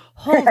 Like,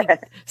 holy,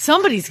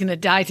 somebody's going to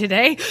die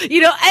today.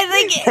 You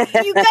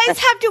guys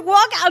have to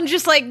walk. I'm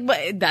just like,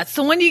 that's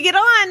the one you get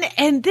on.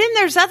 And then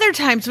there's other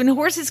times when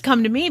horses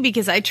come to me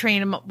because I train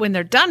them when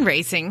they're done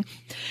racing.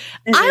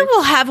 Mm-hmm. I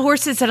will have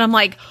horses that I'm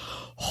like,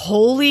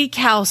 holy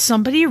cow,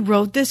 somebody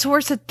rode this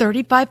horse at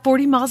 35,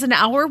 40 miles an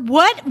hour.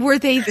 What were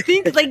they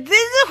thinking? Like,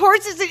 this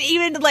horse isn't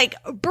even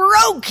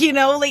broke,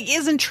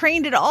 isn't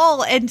trained at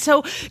all. And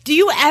so do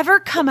you ever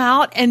come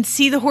out and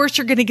see the horse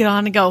you're going to get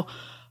on and go,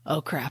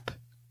 oh crap?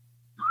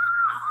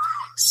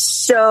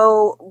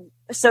 So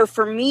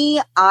for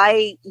me,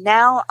 I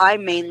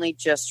mainly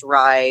just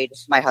ride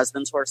my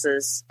husband's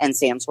horses and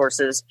Sam's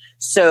horses.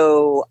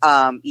 So,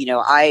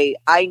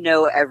 I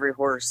know every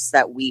horse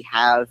that we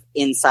have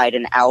inside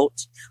and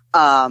out.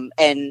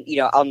 And,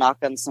 I'll knock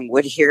on some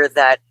wood here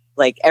that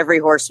every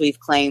horse we've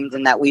claimed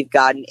and that we've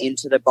gotten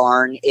into the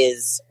barn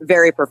is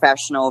very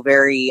professional,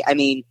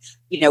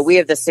 we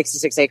have the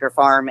 66-acre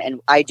farm,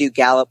 and I do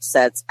gallop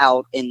sets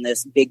out in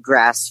this big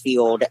grass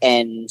field,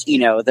 and,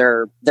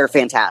 they're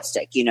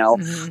fantastic,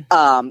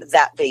 Mm-hmm.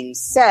 That being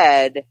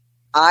said,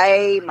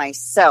 I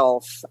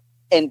myself,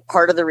 and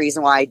part of the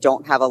reason why I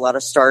don't have a lot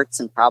of starts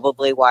and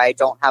probably why I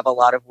don't have a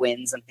lot of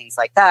wins and things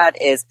like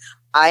that is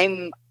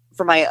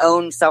for my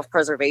own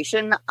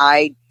self-preservation,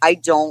 I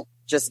don't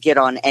just get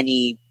on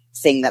anything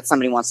that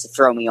somebody wants to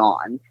throw me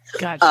on.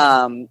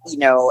 Gotcha.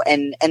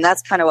 And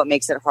that's kind of what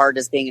makes it hard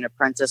as being an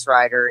apprentice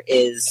rider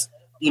is,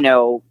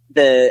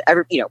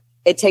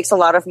 it takes a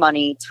lot of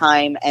money,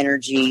 time,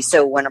 energy.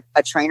 So when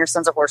a trainer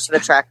sends a horse to the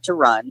track to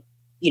run,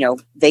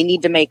 they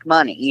need to make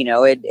money.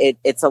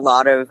 It's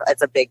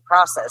a big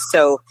process.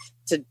 So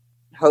to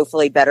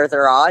hopefully better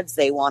their odds,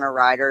 they want a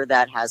rider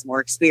that has more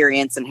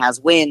experience and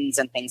has wins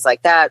and things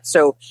like that.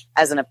 So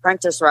as an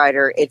apprentice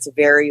rider, it's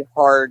very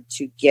hard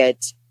to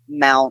get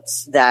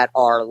mounts that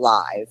are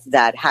live,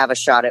 that have a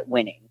shot at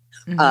winning.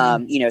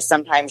 Mm-hmm.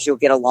 Sometimes you'll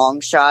get a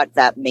long shot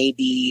that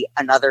maybe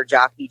another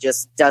jockey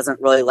just doesn't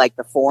really like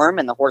the form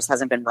and the horse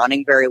hasn't been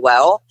running very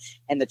well,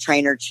 and the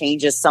trainer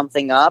changes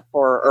something up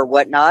or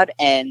whatnot,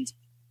 and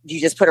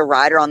you just put a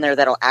rider on there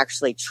that'll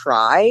actually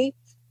try.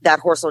 That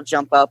horse will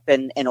jump up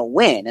and a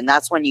win. And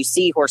that's when you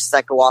see horses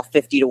that go off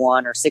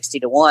 50-1 or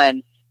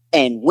 60-1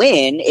 and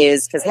win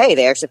is because, hey,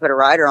 they actually put a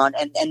rider on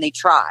and they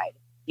tried.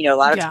 A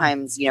lot of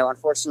times,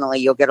 unfortunately,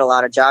 you'll get a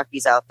lot of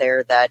jockeys out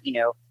there that,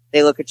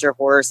 they look at your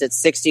horse,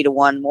 it's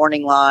 60-1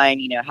 morning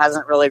line,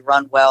 hasn't really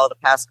run well the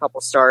past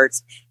couple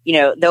starts.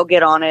 They'll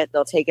get on it,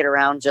 they'll take it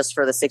around just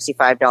for the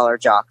 $65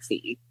 jock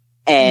fee.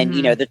 And,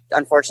 mm-hmm.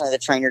 Unfortunately,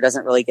 the trainer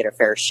doesn't really get a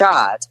fair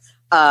shot.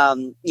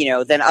 Then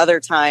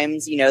other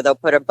times, they'll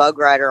put a bug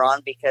rider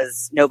on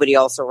because nobody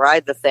else will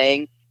ride the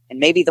thing. And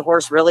maybe the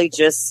horse really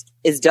just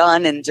is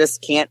done and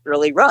just can't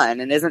really run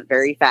and isn't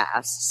very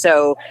fast.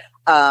 So,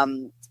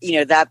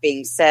 that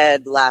being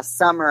said, last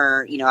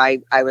summer,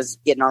 I was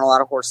getting on a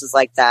lot of horses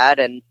like that,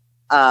 and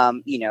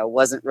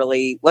wasn't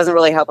really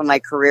helping my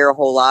career a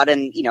whole lot.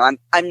 And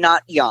I'm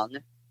not young,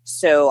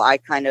 so I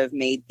kind of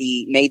made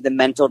the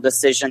mental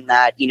decision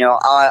that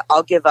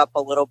I'll give up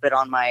a little bit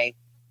on my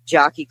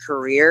jockey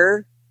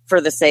career for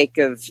the sake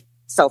of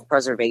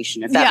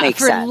self-preservation, if that makes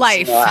for sense.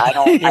 Life. I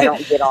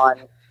don't get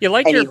on. You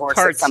like any your horse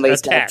parts that somebody's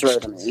attached, gonna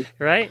throw to me.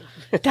 Right?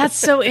 That's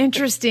so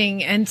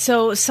interesting. And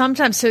so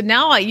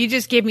now you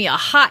just gave me a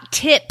hot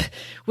tip,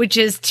 which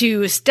is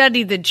to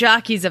study the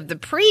jockeys of the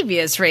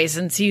previous race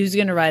and see who's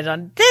going to ride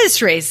on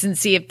this race, and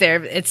see if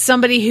it's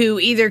somebody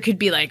who either could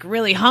be like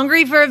really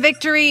hungry for a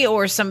victory,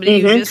 or somebody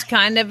who just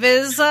kind of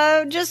is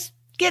just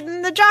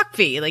getting the jock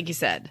fee, like you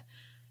said.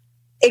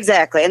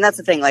 Exactly. And that's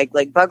the thing, like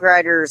bug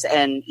riders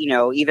and,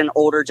 even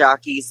older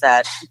jockeys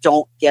that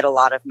don't get a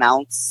lot of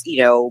mounts,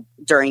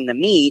 during the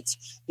meet,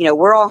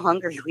 we're all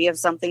hungry. We have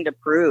something to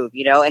prove,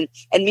 and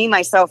me,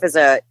 myself, as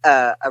a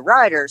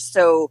rider.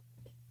 So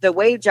the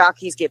way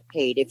jockeys get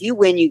paid, if you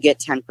win, you get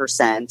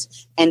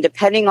 10%. And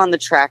depending on the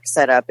track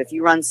setup, if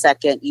you run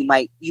second, you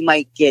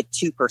might get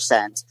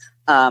 2%,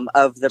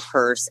 of the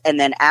purse. And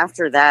then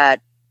after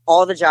that,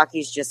 all the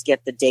jockeys just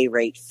get the day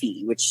rate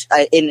fee, which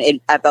at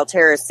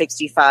Belterra is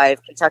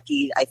 65.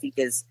 Kentucky, I think,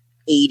 is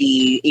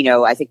 80.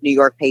 I think New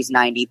York pays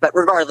 90. But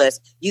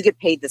regardless, you get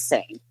paid the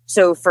same.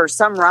 So for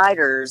some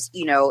riders,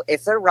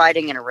 if they're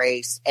riding in a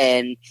race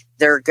and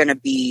they're going to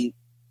be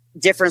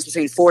difference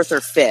between fourth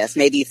or fifth,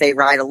 maybe if they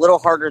ride a little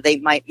harder, they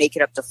might make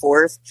it up to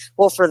fourth.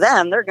 Well, for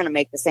them, they're going to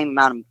make the same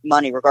amount of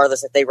money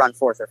regardless if they run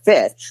fourth or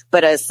fifth.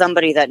 But as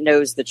somebody that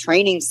knows the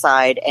training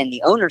side and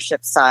the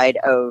ownership side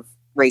of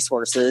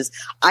racehorses,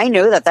 I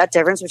know that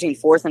difference between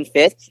fourth and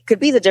fifth could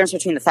be the difference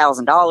between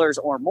 $1,000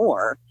 or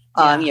more.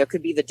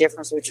 Could be the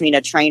difference between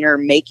a trainer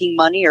making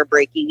money or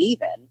breaking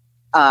even.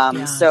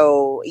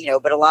 So,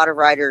 but a lot of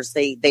riders,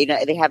 they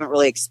haven't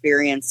really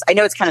experienced, I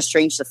know it's kind of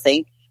strange to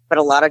think, but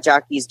a lot of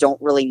jockeys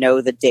don't really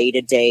know the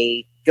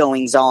day-to-day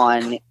goings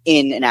on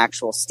in an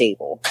actual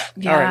stable.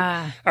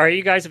 Yeah. All right.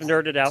 You guys have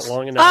nerded out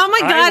long enough. Oh my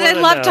God. I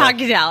love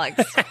talking to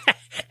Alex.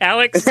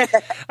 Alex,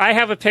 I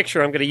have a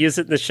picture. I'm going to use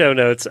it in the show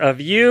notes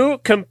of you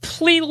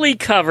completely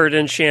covered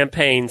in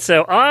champagne.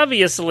 So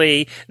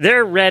obviously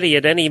they're ready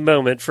at any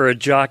moment for a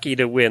jockey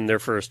to win their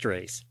first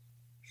race.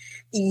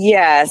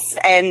 Yes.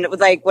 And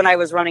like when I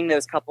was running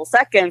those couple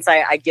seconds,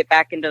 I'd get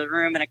back into the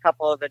room and a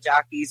couple of the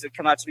jockeys would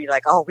come up to me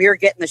like, oh, we were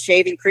getting the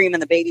shaving cream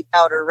and the baby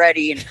powder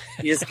ready and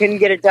you just couldn't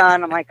get it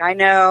done. I'm like, I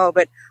know,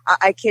 but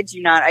I kid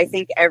you not. I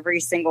think every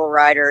single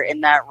rider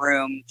in that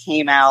room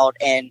came out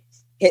and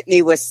hit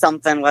me with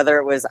something, whether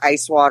it was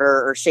ice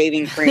water or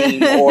shaving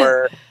cream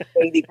or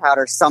baby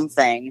powder,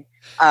 something.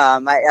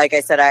 Like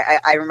I said,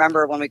 I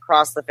remember when we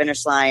crossed the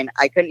finish line,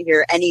 I couldn't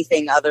hear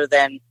anything other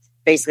than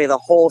basically the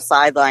whole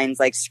sidelines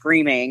like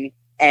screaming.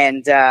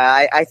 And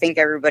I think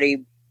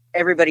everybody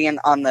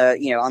on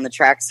the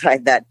track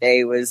side that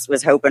day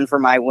was hoping for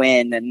my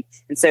win, and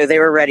so they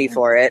were ready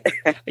for it.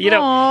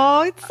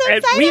 Oh, it's so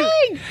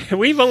exciting.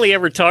 We've only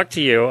ever talked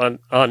to you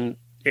on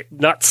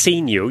not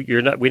seen you.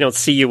 We don't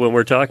see you when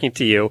we're talking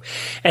to you.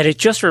 And it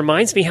just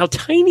reminds me how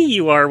tiny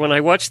you are when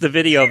I watch the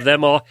video of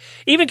them all,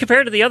 even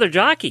compared to the other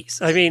jockeys.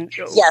 I mean,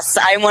 yes,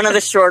 I'm one of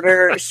the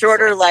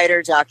shorter,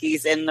 lighter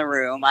jockeys in the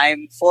room.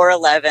 I'm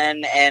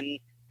 4'11", and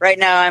right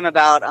now I'm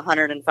about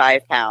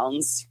 105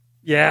 pounds.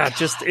 Yeah,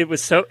 just it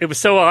was so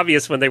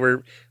obvious when they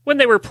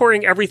were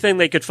pouring everything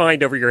they could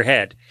find over your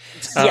head.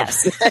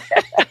 Yes.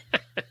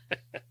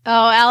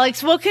 Oh,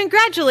 Alex, well,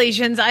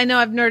 congratulations. I know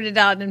I've nerded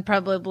out and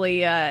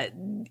probably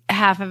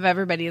half of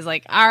everybody is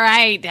like, all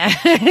right. But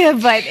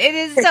it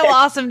is so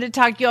awesome to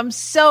talk to you. I'm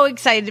so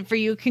excited for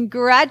you.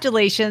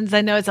 Congratulations. I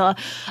know it's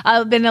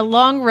been a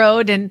long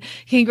road, and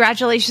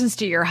congratulations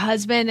to your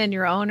husband and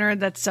your owner.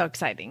 That's so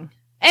exciting.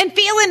 And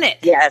feeling it.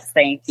 Yes,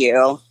 thank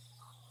you.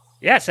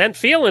 Yes, and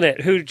feeling it,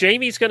 who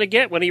Jamie's going to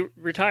get when he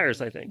retires,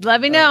 I think. Let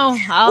me know.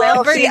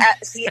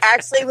 He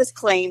actually was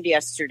claimed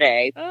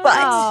yesterday,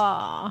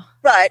 but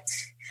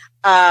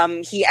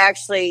he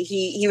actually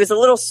he was a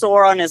little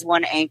sore on his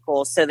one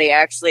ankle, so they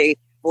actually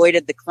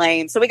voided the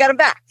claim. So we got him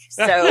back.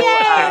 So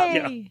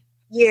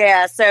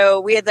so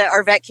we had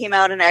our vet came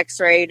out and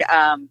x-rayed.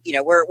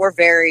 We're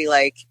very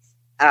like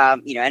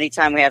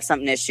anytime we have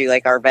something issue,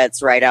 like our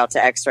vets right out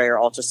to x-ray or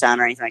ultrasound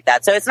or anything like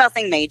that. So it's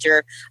nothing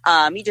major.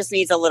 He just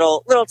needs a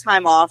little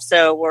time off.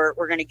 So we're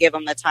going to give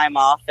him the time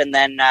off, and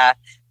then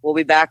we'll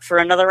be back for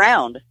another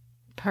round.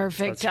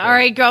 Perfect. All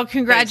right, girl.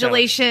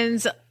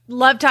 Congratulations. Thanks,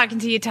 love talking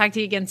to you. Talk to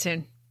you again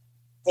soon.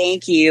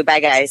 Thank you.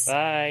 Bye, guys.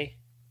 Bye.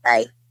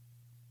 Bye.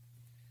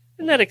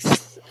 Isn't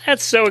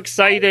that's so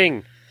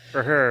exciting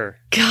for her?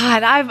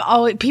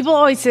 God, people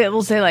always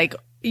will say like,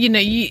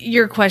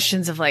 your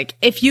questions of like,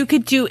 if you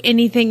could do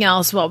anything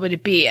else, what would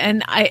it be?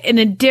 And in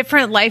a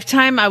different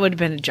lifetime, I would have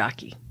been a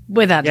jockey,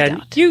 without a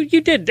doubt.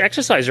 You did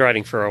exercise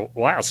riding for a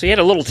while, so you had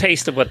a little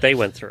taste of what they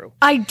went through.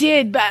 I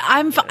did, but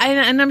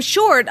I'm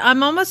short.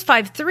 I'm almost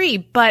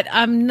 5'3", but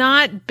I'm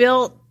not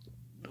built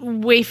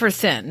wafer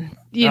thin,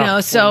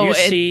 so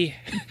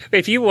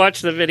if you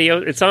watch the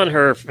video, it's on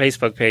her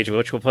Facebook page,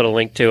 which we'll put a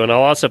link to, and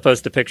I'll also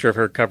post a picture of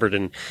her covered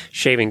in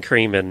shaving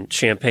cream and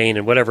champagne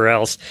and whatever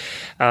else.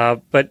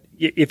 But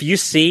if you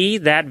see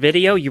that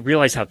video, you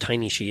realize how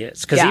tiny she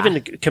is, because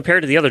even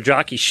compared to the other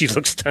jockeys, she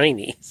looks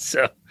tiny.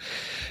 So,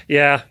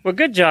 yeah. Well,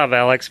 good job,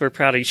 Alex. We're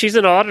proud of you. She's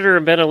an auditor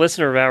and been a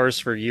listener of ours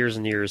for years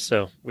and years,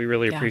 so we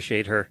really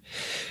appreciate her.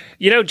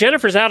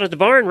 Jennifer's out at the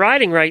barn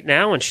riding right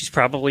now, and she's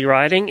probably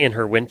riding in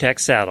her Wintec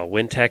saddle.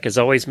 Wintec has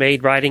always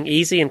made riding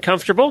easy and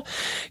comfortable,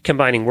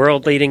 combining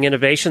world-leading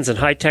innovations and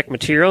high-tech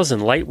materials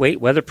and lightweight,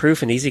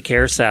 weatherproof, and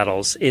easy-care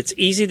saddles. It's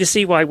easy to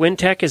see why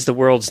Wintec is the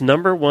world's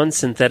 #1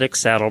 synthetic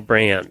saddle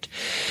brand.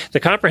 The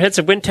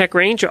comprehensive Wintec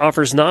range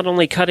offers not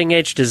only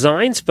cutting-edge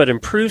designs, but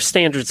improved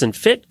standards in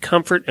fit,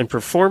 comfort, and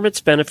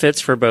performance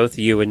benefits for both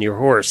you and your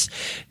horse.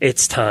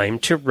 It's time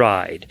to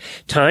ride,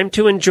 time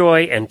to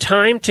enjoy, and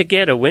time to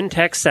get a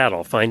Wintec saddle.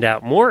 Find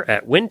out more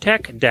at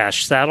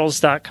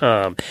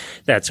wintec-saddles.com.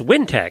 That's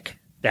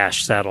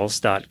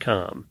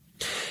wintec-saddles.com.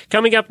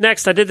 Coming up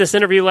next, I did this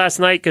interview last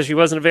night because she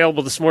wasn't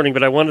available this morning,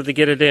 but I wanted to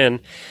get it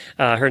in.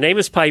 Her name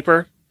is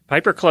Piper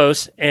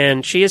Close,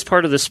 and she is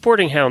part of the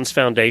Sporting Hounds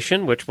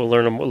Foundation, which we'll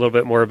learn a little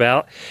bit more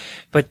about.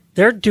 But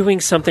they're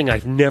doing something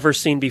I've never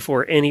seen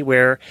before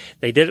anywhere.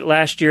 They did it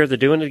last year. They're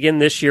doing it again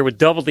this year with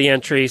double the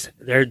entries.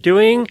 They're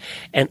doing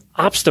an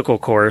obstacle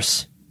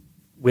course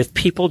with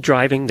people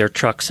driving their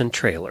trucks and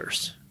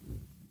trailers.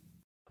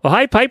 Well,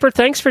 hi, Piper.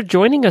 Thanks for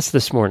joining us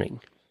this morning.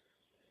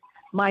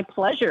 My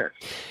pleasure.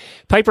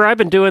 Piper, I've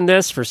been doing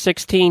this for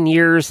 16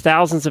 years,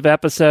 thousands of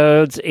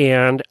episodes,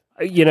 and,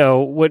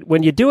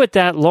 when you do it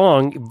that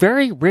long,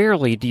 very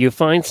rarely do you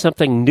find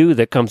something new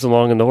that comes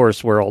along in the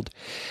horse world.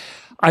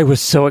 I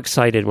was so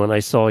excited when I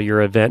saw your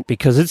event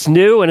because it's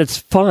new and it's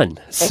fun.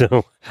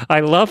 So I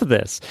love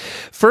this.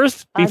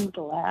 First, I'm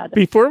glad.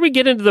 Before we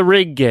get into the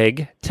rig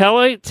gig, tell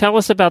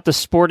us about the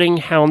Sporting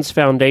Hounds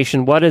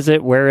Foundation. What is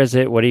it? Where is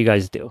it? What do you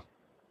guys do?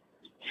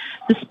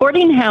 The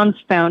Sporting Hounds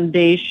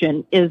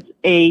Foundation is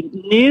a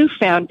new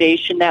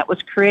foundation that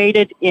was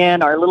created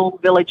in our little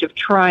village of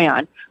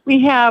Tryon.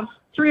 We have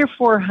 3 or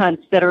 4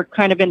 hunts that are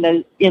kind of in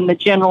the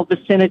general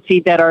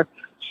vicinity that are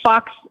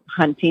fox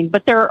hunting,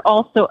 but there are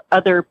also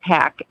other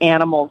pack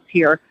animals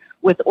here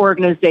with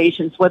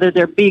organizations, whether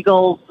they're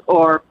beagles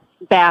or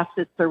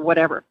bassets or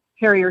whatever,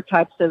 harrier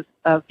types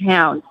of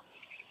hounds.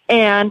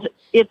 And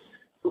it's,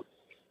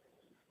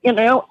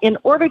 in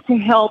order to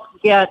help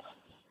get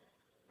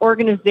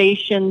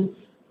organizations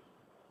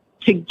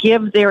to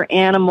give their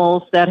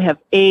animals that have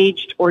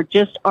aged or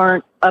just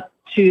aren't up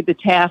to the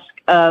task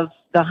of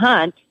the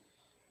hunt,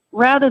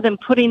 rather than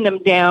putting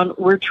them down,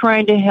 we're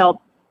trying to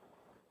help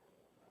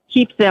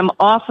keep them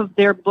off of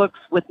their books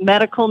with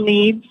medical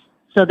needs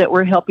so that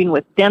we're helping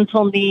with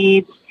dental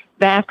needs,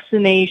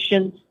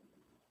 vaccinations,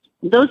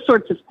 those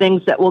sorts of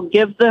things that will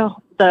give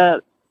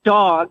the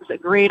dogs a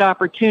great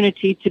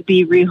opportunity to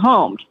be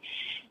rehomed.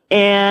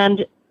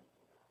 And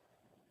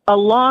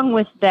along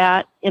with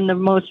that, in the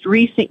most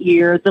recent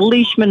year, the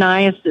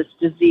leishmaniasis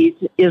disease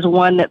is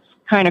one that's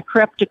kind of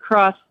crept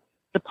across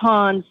the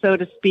pond, so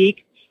to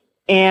speak,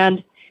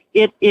 and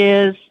it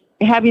is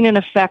having an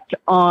effect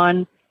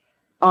on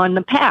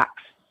the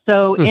packs.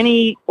 So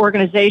any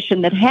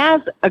organization that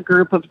has a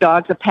group of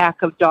dogs, a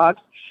pack of dogs,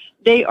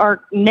 they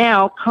are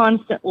now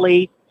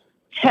constantly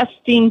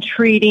testing,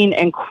 treating,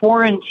 and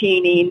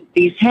quarantining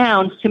these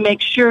hounds to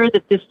make sure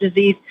that this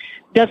disease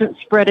doesn't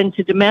spread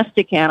into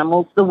domestic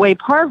animals the way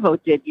parvo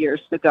did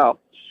years ago.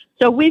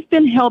 So we've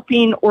been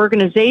helping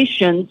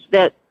organizations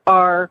that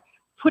are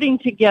putting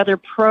together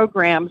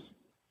programs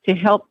to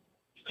help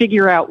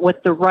figure out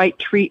what the right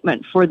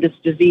treatment for this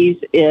disease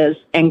is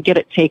and get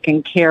it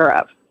taken care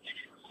of.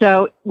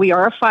 So we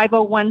are a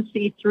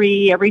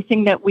 501c3.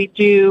 Everything that we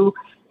do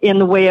in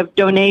the way of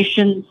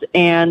donations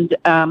and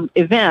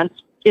events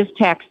is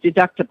tax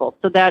deductible.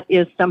 So that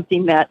is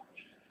something that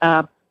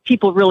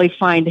people really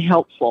find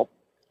helpful.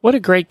 What a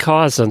great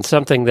cause on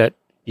something that,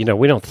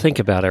 we don't think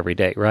about every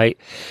day, right?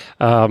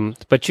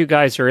 But you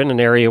guys are in an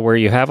area where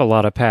you have a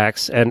lot of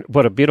packs, and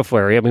what a beautiful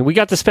area. I mean, we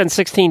got to spend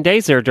 16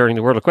 days there during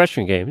the World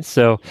Equestrian Games.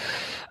 So,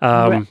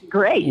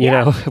 great.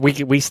 Yeah.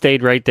 We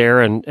stayed right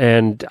there,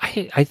 and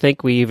I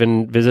think we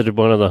even visited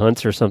one of the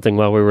hunts or something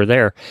while we were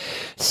there.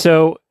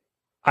 So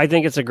I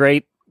think it's a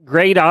great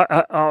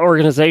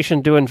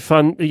organization doing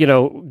fun,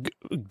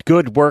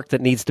 good work that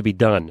needs to be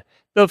done.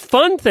 The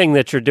fun thing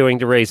that you're doing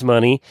to raise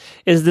money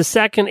is the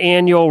second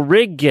annual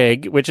rig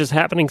gig, which is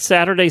happening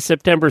Saturday,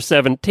 September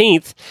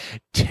 17th.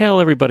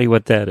 Tell everybody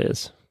what that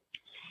is.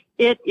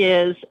 It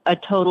is a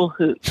total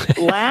hoot.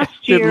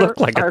 Last year, it looked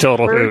like a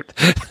total hoot.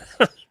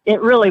 It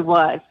really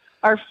was.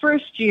 Our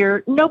first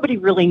year, nobody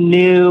really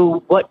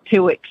knew what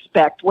to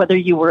expect, whether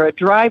you were a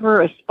driver,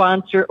 a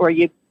sponsor, or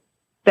you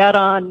bet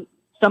on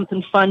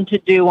something fun to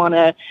do on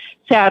a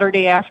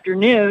Saturday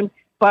afternoon,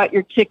 bought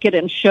your ticket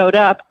and showed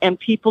up, and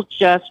people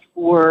just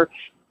the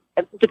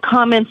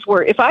comments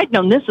were, if I'd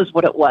known this is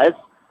what it was,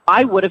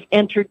 I would have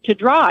entered to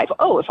drive.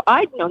 Oh, if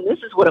I'd known this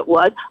is what it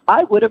was,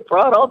 I would have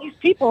brought all these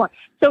people on.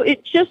 So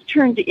it just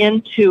turned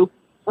into,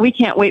 we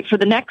can't wait for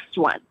the next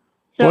one.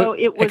 So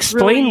it was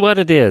explain what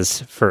it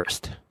is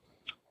first.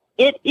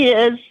 It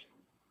is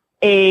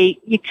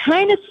you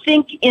kind of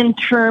think in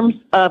terms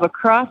of a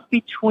cross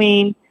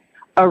between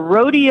a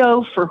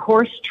rodeo for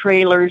horse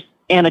trailers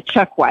and a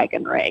chuck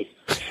wagon race.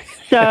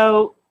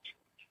 So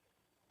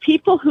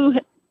people who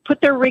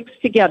put their rigs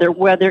together,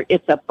 whether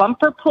it's a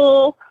bumper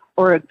pull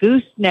or a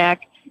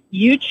gooseneck,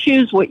 you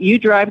choose what you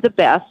drive the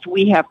best.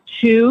 We have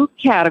 2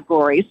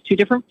 categories, 2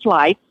 different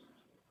flights,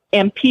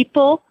 and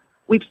people,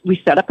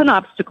 we set up an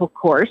obstacle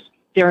course.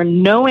 There are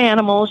no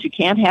animals. You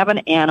can't have an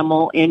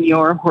animal in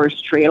your horse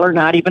trailer,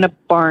 not even a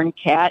barn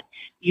cat.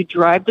 You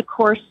drive the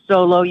course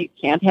solo. You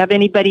can't have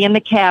anybody in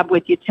the cab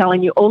with you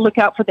telling you, oh, look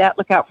out for that,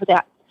 look out for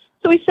that.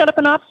 So we set up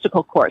an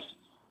obstacle course.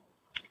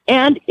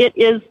 And it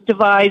is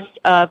devised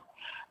of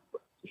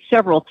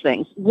several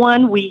things.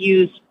 One, we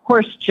use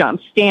horse jump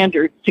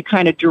standards to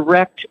kind of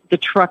direct the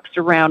trucks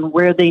around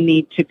where they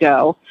need to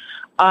go.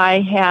 I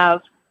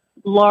have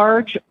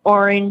large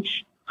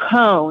orange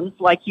cones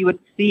like you would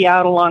see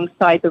out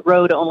alongside the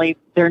road, only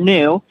they're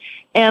new.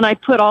 And I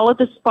put all of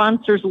the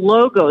sponsors'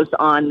 logos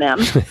on them.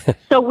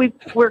 So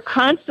we're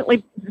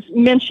constantly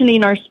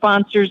mentioning our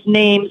sponsors'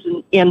 names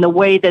in the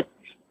way that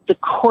the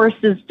course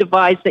is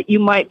devised, that you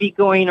might be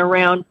going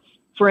around,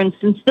 for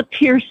instance, the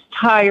Pierce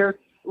Tire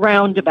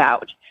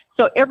roundabout.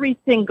 So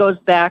everything goes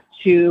back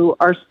to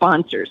our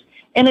sponsors.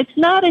 And it's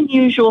not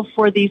unusual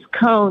for these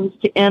cones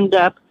to end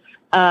up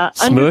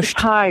under the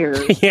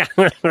tires, yeah,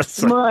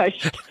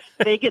 smushed.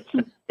 They get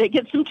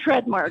some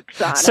tread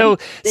marks on them.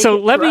 So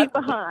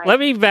let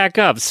me back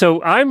up.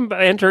 So I'm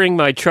entering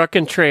my truck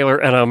and trailer,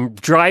 and I'm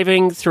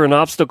driving through an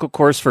obstacle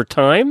course for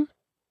time?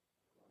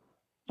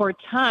 For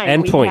time.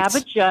 And we points.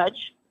 have a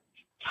judge.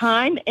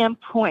 Time and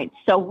points.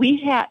 So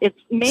we have, it's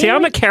mainly... See,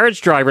 I'm a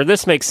carriage driver.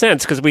 This makes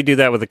sense because we do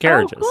that with the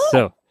carriages. Oh, cool.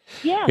 So,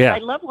 yes, yeah. I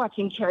love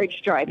watching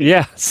carriage driving.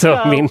 Yeah, so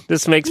I mean,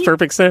 this makes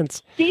perfect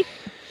sense. Steve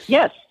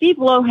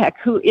Lohek,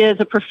 who is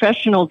a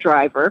professional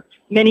driver.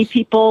 Many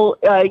people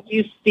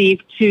use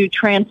Steve to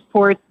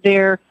transport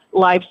their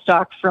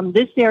livestock from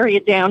this area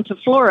down to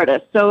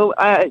Florida. So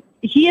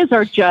he is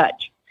our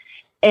judge.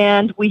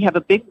 And we have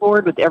a big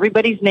board with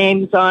everybody's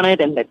names on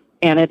it,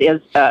 and it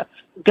is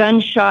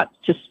gunshots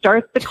to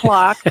start the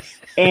clock.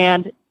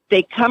 And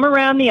they come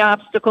around the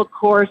obstacle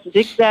course,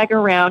 zigzag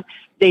around.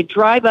 They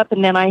drive up,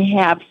 and then I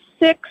have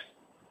 6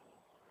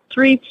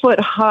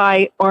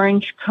 3-foot-high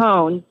orange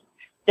cones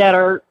that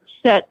are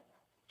set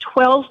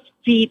 12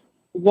 feet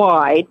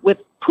wide with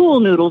pool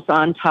noodles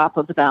on top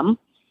of them.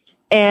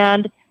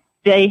 And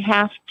they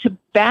have to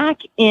back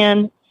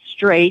in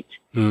straight.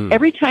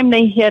 Every time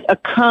they hit a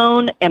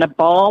cone and a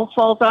ball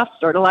falls off,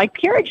 sort of like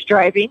carriage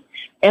driving,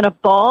 and a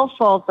ball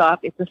falls off,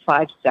 it's a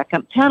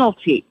 5-second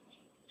penalty.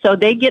 So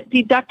they get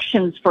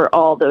deductions for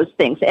all those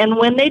things. And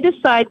when they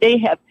decide they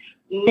have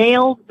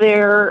nailed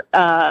their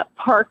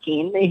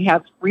parking, they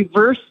have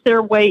reversed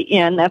their way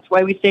in. That's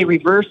why we say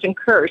reverse and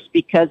curse,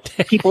 because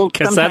people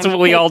because that's what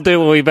we all do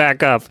when we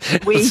back up.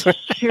 We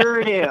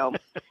sure do.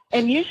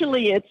 And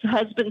usually it's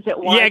husbands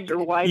at wives or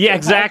wives Yeah, at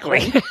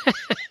exactly. husbands.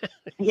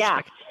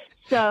 Yeah.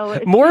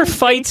 So more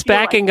fights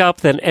backing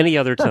up than any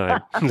other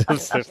time.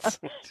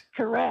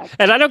 Correct.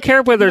 And I don't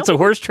care whether it's a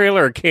horse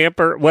trailer, a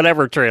camper,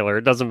 whatever trailer.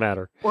 It doesn't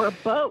matter. Or a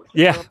boat.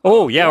 Yeah.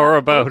 Or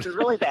a boat. Boats are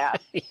really bad.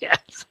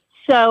 Yes.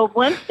 So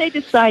once they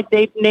decide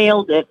they've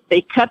nailed it, they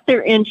cut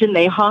their engine,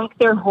 they honk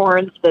their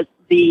horns,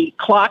 the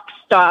clock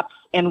stops,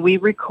 and we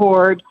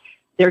record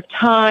their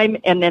time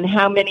and then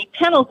how many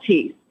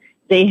penalties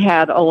they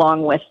had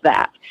along with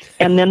that.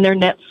 And then their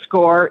net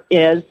score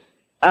is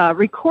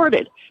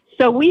recorded.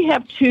 So we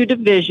have 2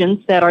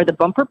 divisions that are the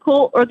bumper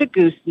pull or the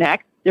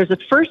gooseneck. There's a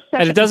first,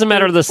 second, and it doesn't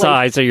matter the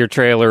size of your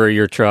trailer or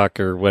your truck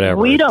or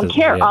whatever. We don't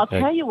care. I'll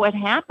tell you what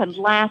happened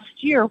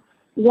last year.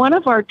 One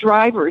of our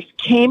drivers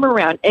came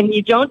around, and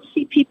you don't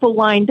see people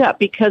lined up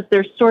because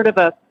there's sort of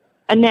a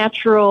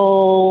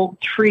natural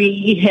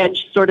tree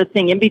hedge sort of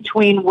thing in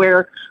between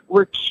where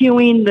we're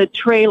queuing the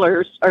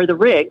trailers or the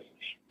rigs,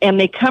 and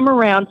they come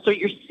around, so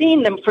you're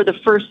seeing them for the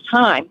first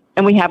time.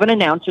 And we have an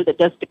announcer that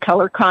does the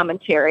color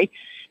commentary.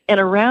 And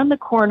around the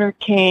corner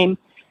came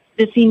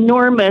this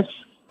enormous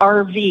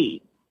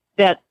RV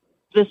that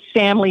this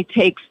family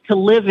takes to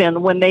live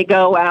in when they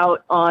go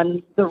out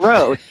on the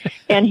road.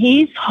 And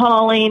he's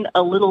hauling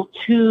a little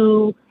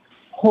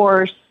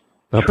 2-horse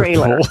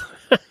trailer.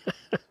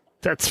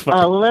 That's funny.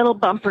 A little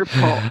bumper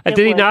pull.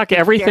 Did he knock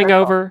everything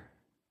over?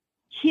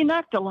 He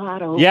knocked a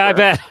lot over. Yeah, I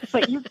bet.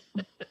 But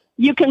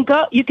you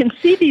can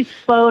see these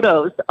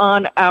photos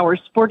on our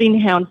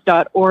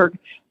sportinghounds.org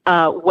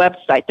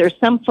website. There's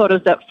some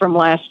photos up from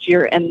last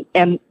year,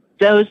 and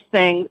those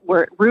things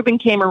where Ruben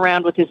came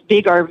around with his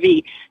big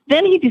RV.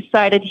 Then he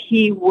decided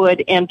he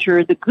would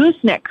enter the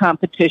gooseneck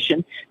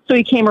competition. So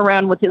he came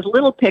around with his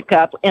little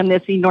pickup and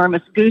this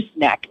enormous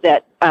gooseneck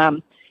that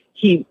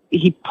he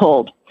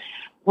pulled.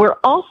 We're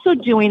also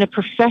doing a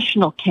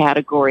professional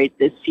category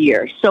this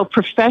year. So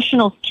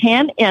professionals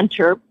can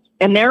enter.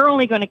 and they're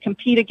only going to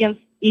compete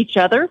against each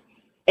other,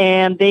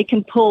 and they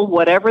can pull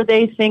whatever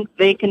they think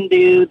they can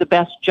do the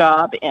best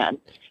job in.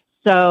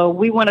 So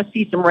we want to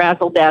see some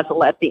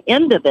razzle-dazzle at the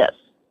end of this.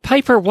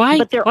 Piper, why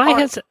are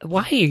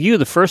you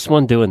the first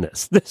one doing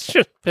this? This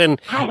should have been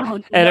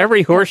at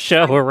every horse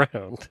show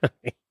around.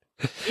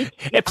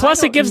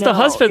 Plus, it gives the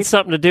husband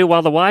something to do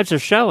while the wives are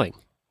showing.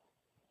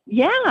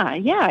 Yeah,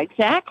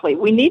 exactly.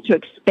 We need to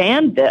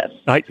expand this.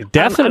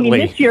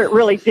 Definitely. This year it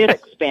really did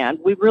expand.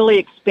 We really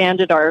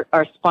expanded our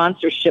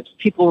sponsorships.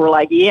 People were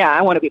like, yeah,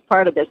 I want to be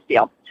part of this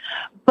deal.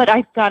 But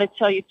I've got to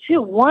tell you,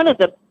 too, one of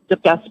the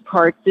best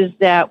parts is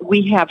that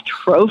we have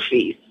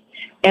trophies,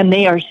 and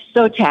they are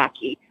so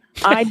tacky.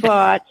 I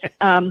bought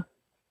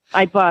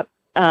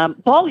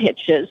ball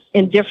hitches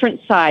in different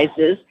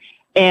sizes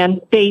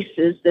and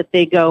bases that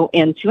they go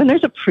into. And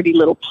there's a pretty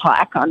little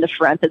plaque on the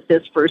front that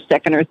says first,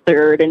 second, or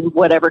third in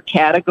whatever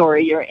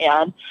category you're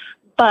in.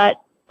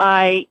 But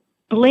I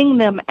bling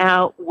them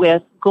out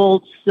with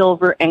gold,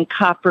 silver, and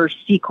copper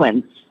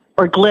sequins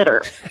or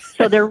glitter.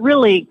 So they're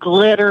really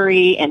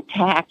glittery and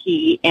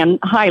tacky and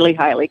highly,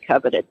 highly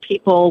coveted.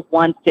 People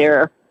want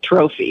their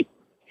trophy.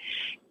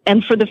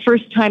 And for the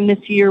first time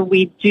this year,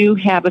 we do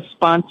have a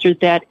sponsor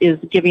that is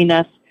giving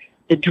us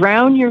the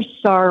Drown Your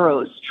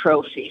Sorrows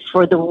trophy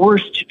for the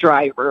worst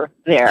driver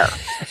there.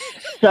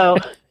 So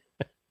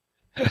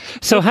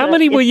how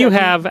many will you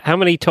have? How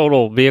many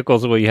total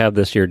vehicles will you have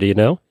this year? Do you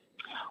know?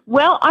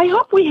 Well, I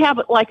hope we have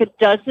like a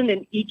dozen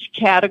in each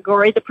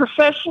category. The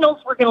professionals,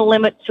 we're going to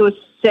limit to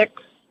 6.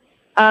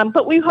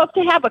 But we hope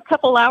to have a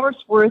couple hours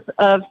worth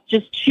of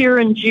just cheer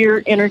and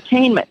jeer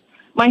entertainment.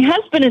 My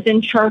husband is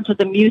in charge of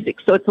the music,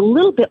 so it's a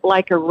little bit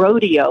like a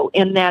rodeo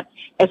in that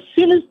as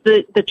soon as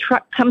the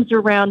truck comes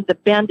around the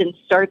bend and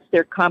starts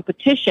their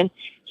competition,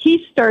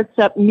 he starts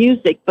up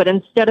music, but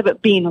instead of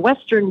it being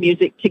Western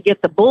music to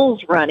get the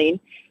bulls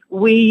running,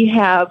 we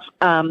have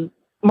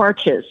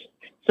marches.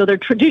 So they're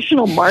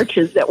traditional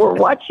marches that we're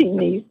watching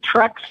these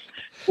trucks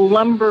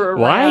lumber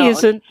around. Why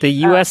isn't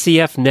the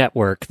USEF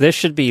network? This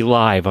should be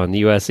live on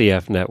the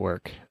USEF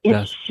network.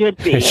 It should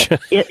be.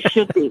 It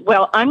should be.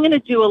 Well, I'm going to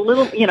do a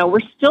little, we're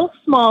still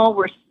small.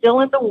 We're still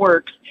in the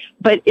works,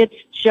 but it's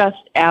just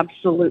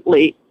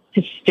absolutely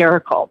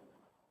hysterical.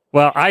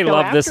 Well, I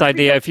love this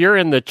idea. If you're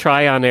in the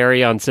Tryon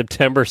area on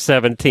September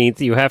 17th,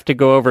 you have to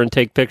go over and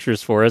take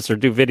pictures for us or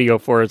do video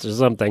for us or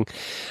something.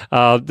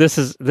 This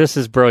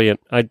is brilliant.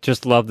 I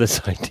just love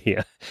this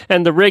idea.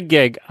 And the rig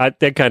gig,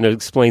 that kind of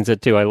explains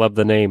it too. I love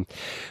the name.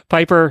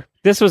 Piper,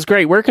 this was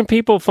great. Where can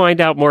people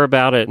find out more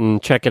about it and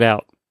check it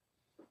out?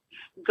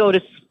 Go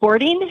to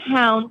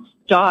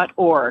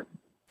sportinghounds.org.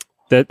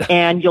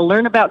 And you'll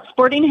learn about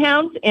Sporting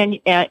Hounds and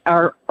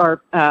our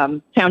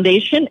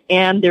foundation.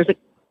 And there's a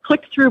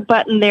click-through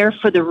button there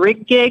for the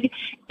rig gig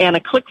and a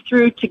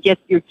click-through to get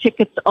your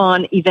tickets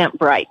on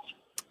Eventbrite.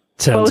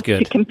 Sounds both good.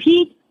 To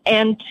compete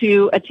and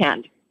to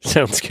attend.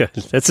 Sounds good.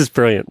 This is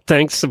brilliant.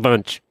 Thanks a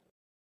bunch.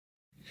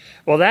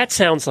 Well, that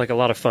sounds like a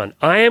lot of fun.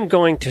 I am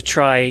going to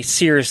try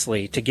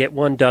seriously to get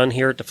one done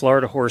here at the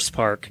Florida Horse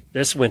Park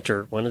this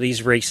winter, one of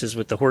these races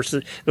with the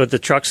horses, with the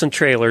trucks and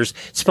trailers,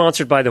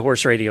 sponsored by the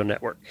Horse Radio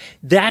Network.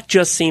 That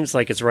just seems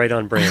like it's right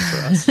on brand for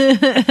us.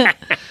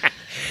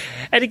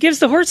 And it gives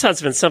the horse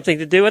husbands something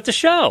to do at the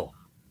show.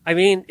 I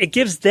mean, it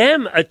gives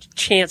them a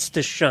chance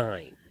to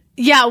shine.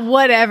 Yeah,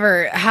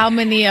 whatever. How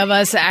many of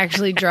us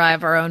actually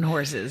drive our own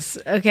horses?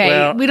 Okay,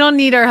 well, we don't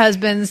need our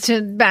husbands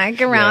to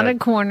back around a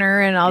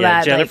corner and all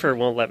that. Jennifer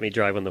won't let me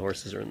drive when the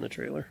horses are in the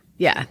trailer.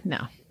 Yeah,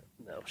 no.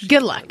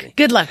 Good luck.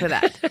 Good luck with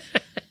that.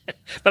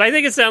 But I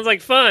think it sounds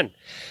like fun.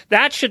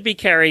 That should be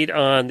carried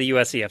on the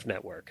USEF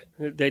network.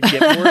 They'd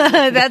get more,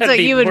 that's what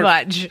you would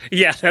watch.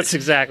 Yeah, that's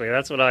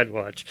what I'd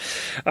watch.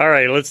 All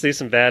right, let's do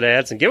some bad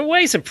ads and give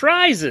away some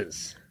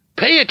prizes.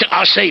 Pay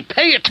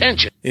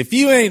attention. If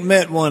you ain't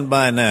met one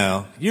by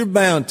now, you're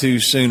bound to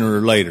sooner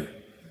or later.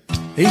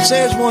 He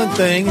says one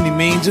thing and he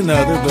means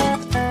another, but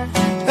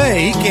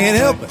hey, he can't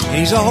help it.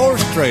 He's a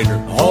horse trader.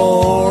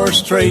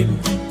 Horse trading.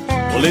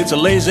 Well, it's a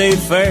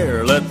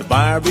laissez-faire. Let the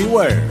buyer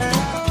beware.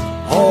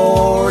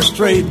 Horse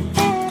trading.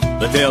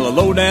 They tell a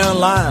low-down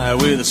lie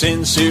with a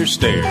sincere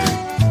stare.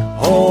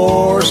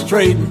 Horse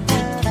trading.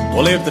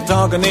 Well, if they're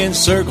talking in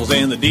circles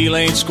and the deal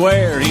ain't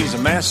square, he's a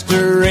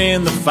master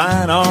in the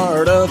fine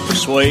art of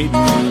persuading.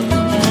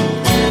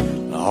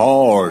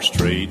 Horse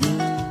trading.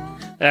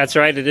 That's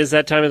right. It is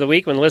that time of the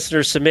week when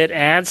listeners submit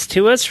ads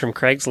to us from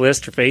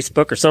Craigslist or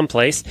Facebook or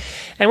someplace,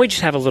 and we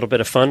just have a little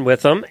bit of fun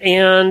with them.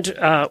 And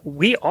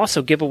we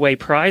also give away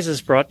prizes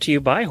brought to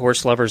you by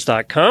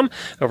HorseLovers.com.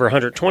 Over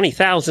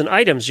 120,000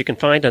 items you can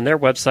find on their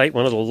website,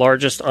 one of the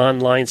largest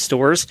online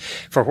stores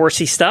for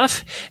horsey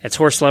stuff. It's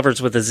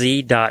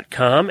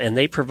HorseLoversWithAZ.com, and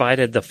they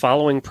provided the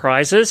following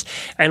prizes.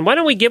 And why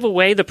don't we give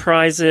away the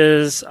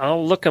prizes?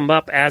 I'll look them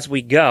up as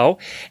we go.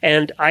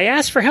 And I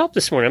asked for help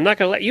this morning. I'm not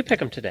going to let you pick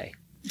them today.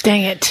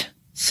 Dang it.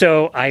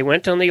 So I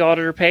went on the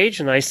auditor page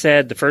and I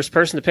said the first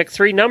person to pick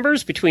 3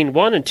 numbers between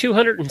 1 and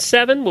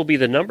 207 will be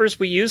the numbers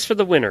we use for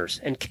the winners.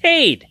 And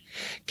Cade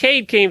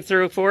came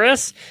through for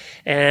us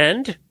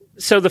and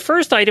So the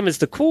first item is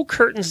the Cool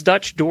Curtains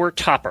Dutch Door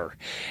Topper.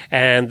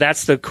 And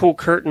that's the Cool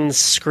Curtains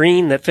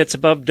screen that fits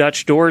above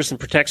Dutch doors and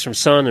protects from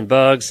sun and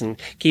bugs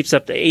and keeps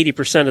up to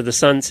 80% of the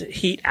sun's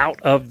heat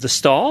out of the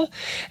stall.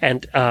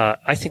 And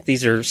I think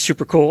these are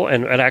super cool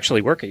and would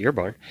actually work at your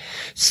barn.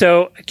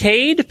 So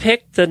Cade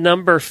picked the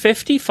number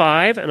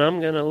 55, and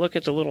I'm going to look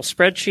at the little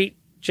spreadsheet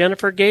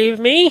Jennifer gave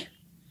me,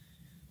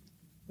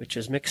 which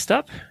is mixed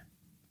up.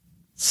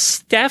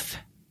 Steph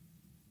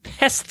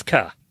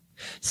Pestka.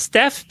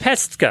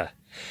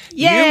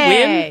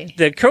 Yay! You win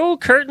the Cool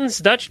Curtains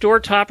Dutch Door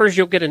Toppers.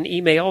 You'll get an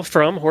email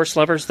from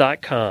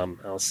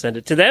horselovers.com. I'll send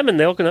it to them, and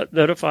they'll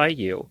notify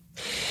you.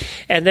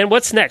 And then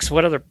what's next?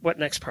 What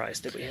next prize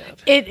did we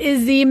have? It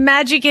is the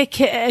Magic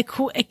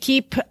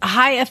Keep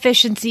High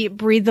Efficiency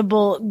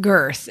Breathable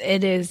Girth.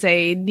 It is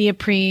a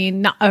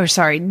non-neoprene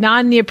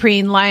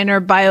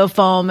liner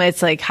biofoam.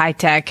 It's like high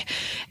tech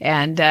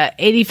and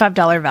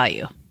 $85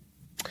 value.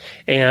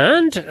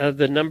 And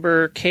the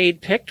number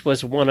Cade picked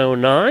was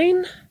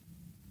 109.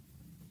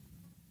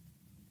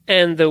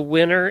 And the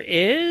winner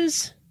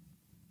is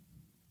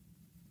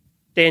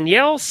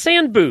Danielle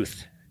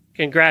Sandbooth.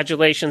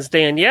 Congratulations,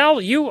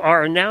 Danielle. You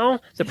are now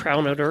the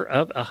proud owner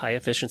of a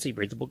high-efficiency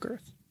breathable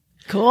girth.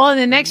 Cool. And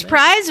the next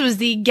prize was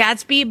the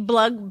Gatsby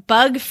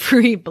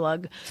bug-free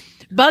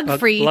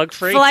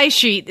fly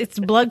sheet. It's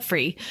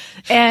bug-free.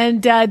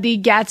 And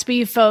the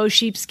Gatsby faux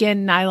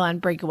sheepskin nylon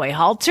breakaway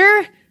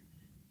halter.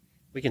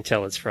 We can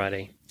tell it's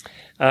Friday.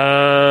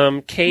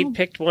 Cade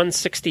picked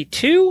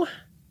 162.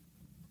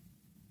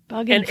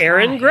 And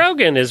Erin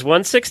Grogan is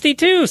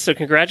 162. So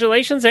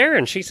congratulations,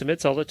 Erin. She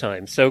submits all the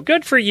time. So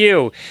good for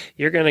you.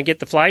 You're going to get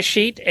the fly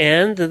sheet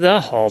and the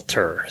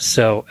halter.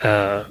 So,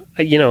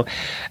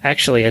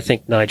 actually, I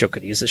think Nigel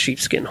could use a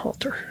sheepskin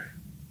halter.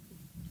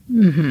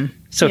 Mm-hmm.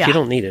 So if you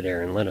don't need it,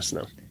 Erin, let us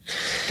know.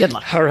 Good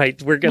luck. All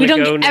right. We're going to go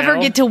now. We don't ever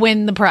get to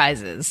win the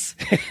prizes.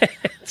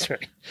 That's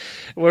right.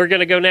 We're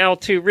going to go now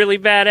to really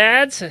bad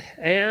ads.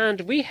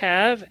 And we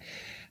have,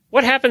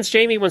 what happens,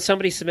 Jamie, when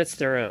somebody submits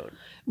their own?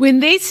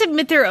 When they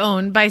submit their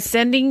own by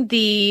sending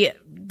the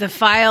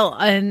file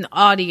and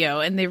audio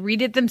and they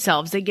read it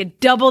themselves, they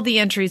get double the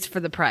entries for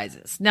the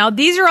prizes. Now,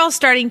 these are all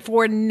starting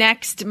for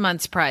next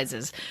month's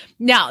prizes.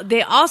 Now,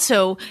 they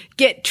also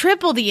get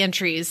triple the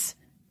entries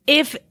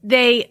if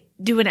they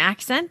do an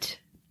accent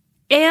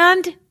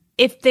and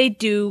if they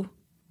do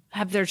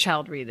have their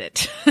child read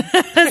it.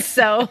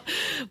 So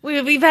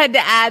we've had to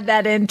add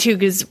that in too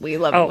because we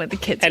love it when the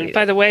kids read it. And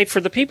by the way, for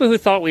the people who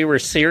thought we were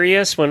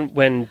serious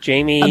when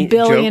Jamie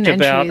joked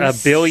about a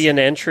billion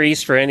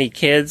entries for any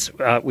kids,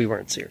 we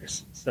weren't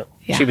serious. So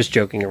she was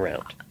joking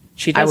around.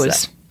 She does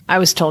that. I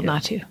was told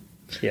not to.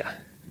 Yeah.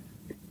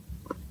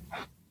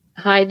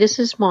 Hi, this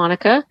is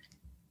Monica,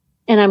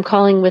 and I'm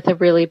calling with a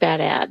really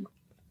bad ad.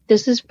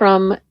 This is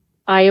from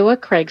Iowa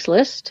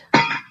Craigslist.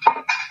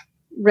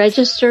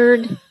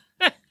 Registered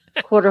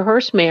quarter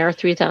horse mare,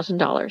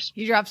 $3,000.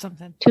 You dropped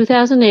something.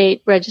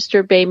 2008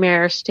 registered bay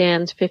mare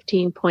stands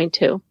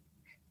 15.2.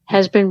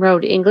 Has been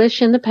rode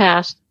English in the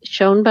past,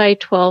 shown by a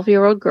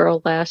 12-year-old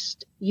girl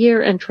last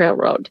year and trail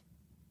rode.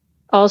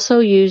 Also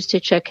used to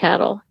check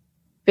cattle.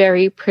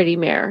 Very pretty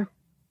mare.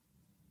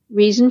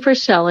 Reason for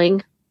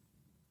selling.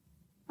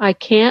 I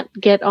can't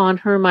get on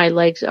her. My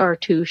legs are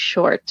too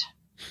short.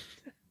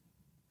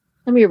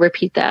 Let me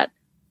repeat that.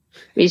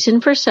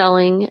 Reason for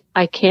selling.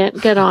 I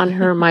can't get on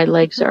her. My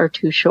legs are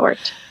too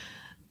short.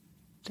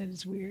 That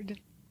is weird.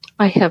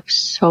 I have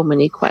so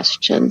many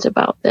questions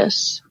about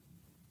this.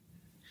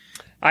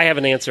 I have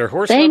an answer.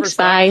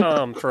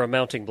 Horselovers.com for a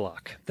mounting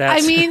block.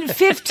 I mean,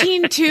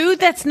 15.2,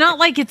 that's not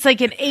like it's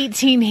like an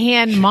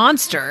 18-hand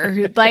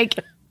monster. Like,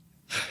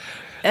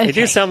 okay. They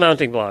do sell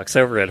mounting blocks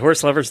over at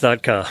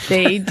horselovers.com.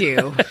 They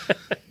do.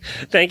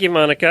 Thank you,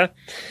 Monica.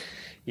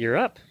 You're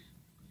up.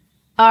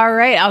 All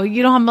right. Oh,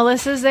 you don't have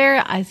Melissa's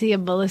there? I see a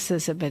Melissa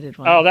submitted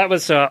one. Oh, that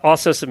was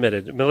also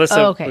submitted.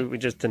 Melissa, we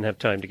just didn't have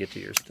time to get to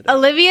yours today.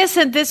 Olivia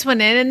sent this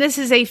one in, and this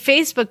is a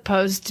Facebook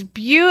post.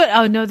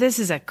 Oh, no, this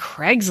is a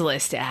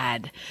Craigslist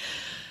ad.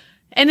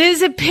 And it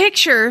is a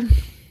picture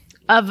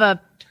of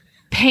a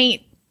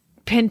paint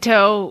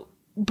Pinto,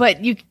 but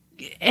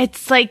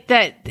it's like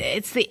that.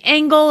 It's the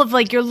angle of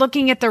like you're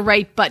looking at the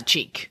right butt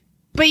cheek,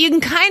 but you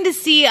can kind of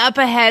see up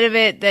ahead of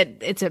it that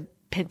it's a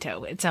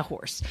Pinto. It's a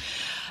horse.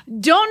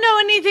 Don't know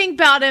anything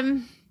about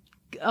him.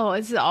 Oh,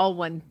 this is all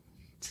one.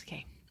 It's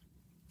okay.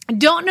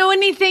 Don't know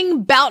anything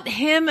about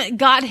him.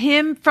 Got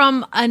him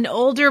from an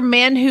older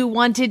man who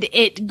wanted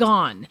it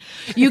gone.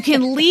 You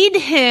can lead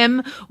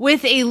him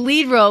with a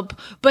lead rope,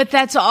 but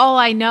that's all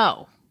I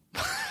know.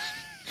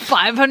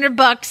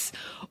 $500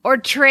 or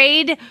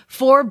trade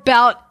for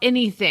about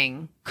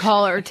anything.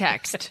 Call or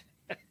text.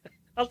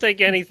 I'll take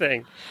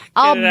anything.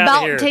 I'll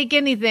about take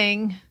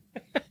anything.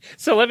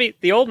 So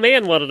the old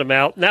man wanted him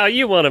out. Now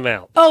you want him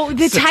out. Oh,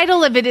 the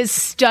title of it is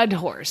Stud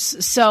Horse.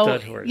 So,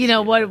 Stud Horse,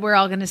 what we're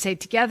all going to say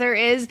together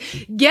is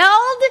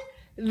Geld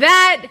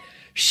that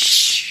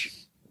shh.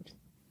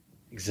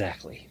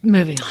 Exactly.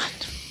 Moving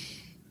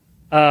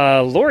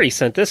on. Lori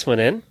sent this one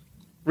in.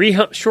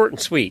 Short and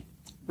sweet.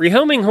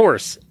 Rehoming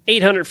horse,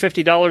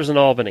 $850 in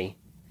Albany.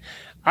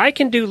 I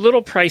can do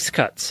little price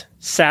cuts.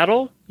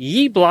 Saddle,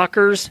 ye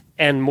blockers,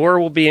 and more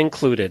will be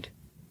included.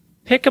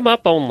 Pick 'em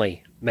up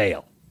only.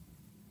 Mail.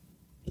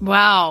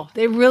 Wow,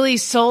 they really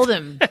sold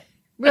him.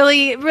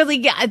 really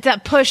got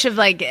that push of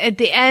like at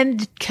the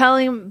end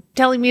telling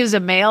me it was a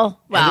male.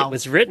 Wow. And it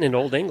was written in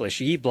Old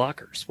English, ye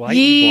blockers. Why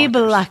ye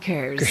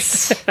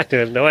blockers? I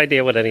have no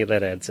idea what any of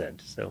that ad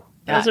said. So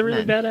that was a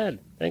really bad ad.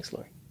 Thanks,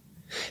 Lori.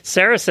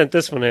 Sarah sent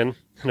this one in.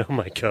 And oh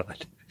my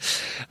God.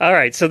 All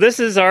right. So this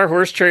is our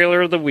horse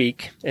trailer of the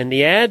week. And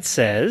the ad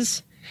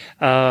says,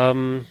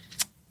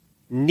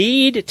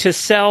 need to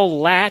sell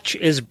latch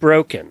is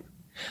broken.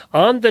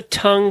 On the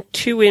tongue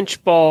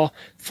 2-inch ball,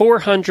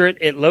 400,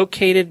 it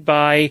located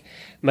by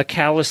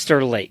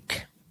McAllister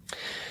Lake.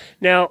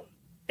 Now,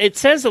 it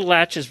says the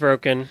latch is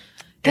broken.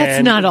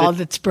 That's not all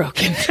that's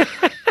broken.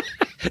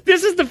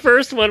 This is the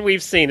first one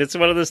we've seen. It's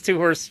one of those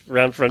 2-horse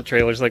round front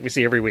trailers like we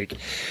see every week.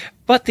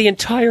 But the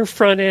entire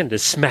front end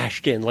is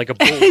smashed in like a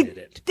bull did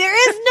it.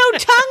 There is no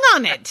tongue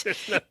on it.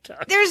 There's no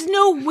tongue. There's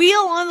no wheel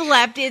on the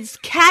left. It's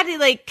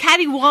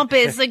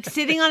cattywampus, like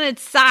sitting on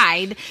its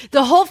side.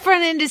 The whole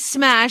front end is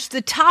smashed.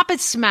 The top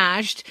is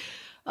smashed.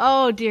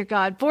 Oh dear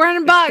God,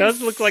 $400. It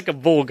does look like a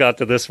bull got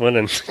to this one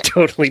and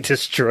totally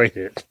destroyed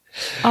it.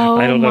 Oh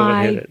I don't know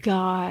what hit my it.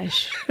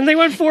 gosh! And they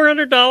went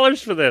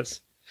 $400 for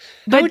this.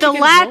 But the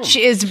latch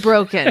is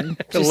broken.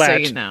 The just latch.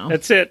 So you know.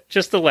 That's it.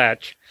 Just the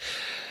latch.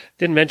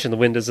 Didn't mention the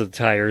windows of the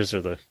tires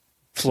or the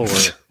floor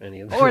or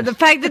any of that. Or the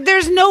fact that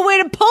there's no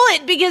way to pull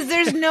it because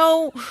there's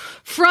no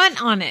front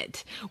on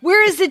it.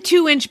 Where is the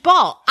 2-inch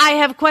ball? I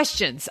have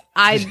questions.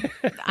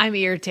 I'm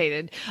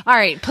irritated. All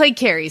right, play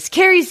Carrie's.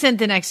 Carrie sent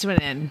the next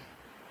one in.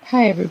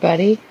 Hi,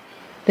 everybody.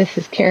 This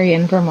is Carrie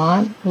in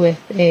Vermont with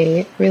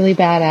a really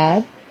bad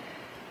ad.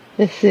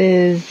 This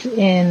is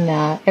in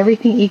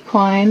Everything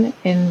Equine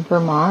in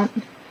Vermont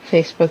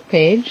Facebook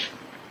page.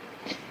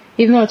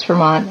 Even though it's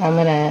Vermont, I'm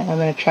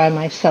gonna try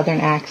my southern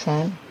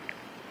accent.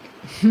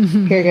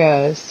 Here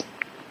goes.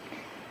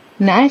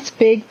 Nice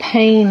big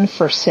pane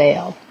for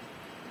sale.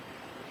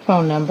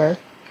 Phone number.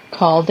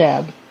 Call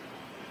Deb.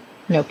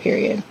 No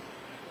period.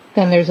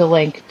 Then there's a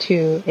link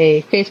to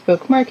a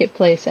Facebook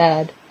Marketplace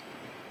ad.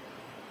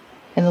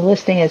 And the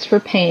listing is for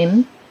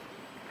pane.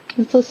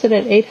 It's listed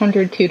at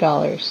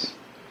 $802.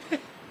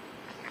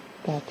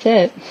 That's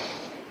it.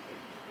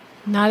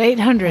 Not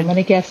 800. I'm going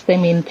to guess they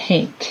mean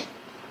paint.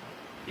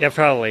 Yeah,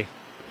 probably.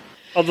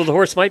 Although the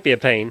horse might be a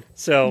pain.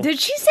 So Did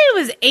she say it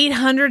was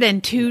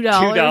 $802?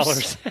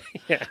 $2.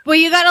 Yeah. Well,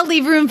 you got to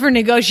leave room for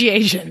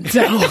negotiation.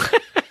 So.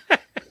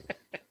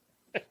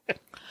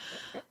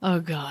 Oh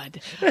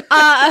God.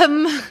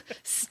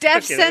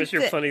 Steph Okay, sent that was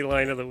your funny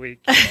line of the week.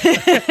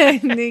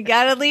 You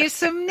gotta leave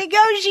some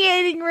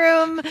negotiating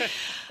room.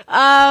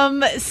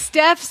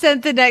 Steph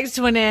sent the next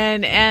one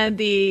in, and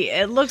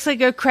it looks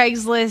like a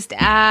Craigslist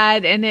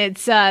ad, and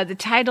it's the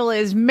title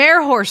is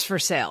 "Mare Horse for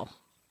Sale"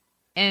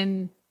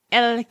 in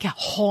El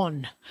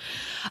Cajon.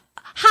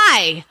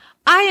 Hi,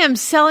 I am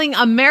selling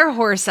a mare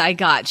horse I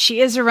got. She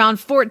is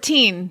around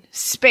 14,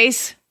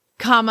 space,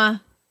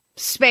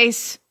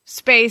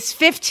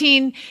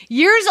 15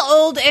 years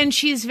old, and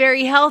she's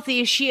very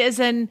healthy. She is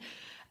an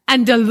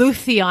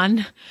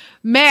Andalusian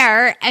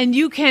mare, and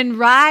you can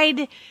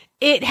ride.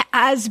 It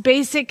has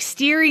basic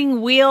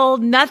steering wheel,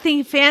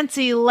 nothing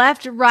fancy,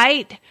 left,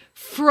 right,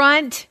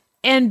 front,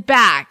 and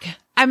back.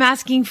 I'm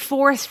asking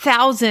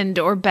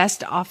 $4,000 or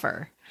best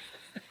offer.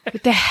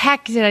 What the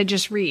heck did I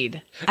just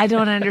read? I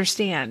don't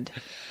understand.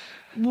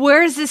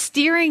 Where's the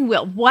steering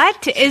wheel?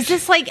 What is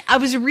this like? I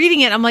was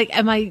reading it. I'm like,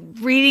 am I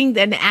reading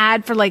an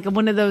ad for like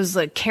one of those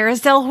like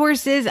carousel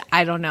horses?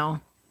 I don't know.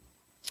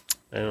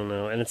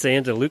 And it's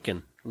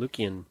Andalusian.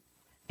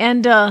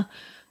 And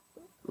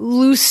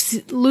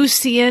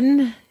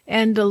Lucian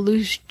and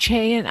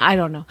Lucian. I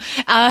don't know.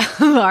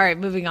 All right,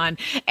 moving on.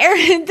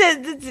 Aaron,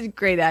 that's a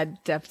great ad,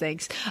 Steph.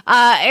 Thanks.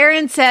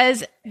 Aaron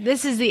says,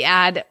 this is the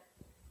ad.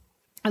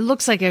 It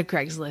looks like a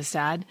Craigslist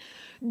ad.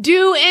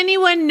 Do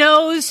anyone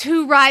knows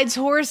who rides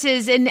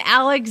horses in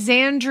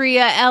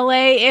Alexandria,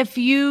 LA? If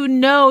you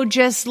know,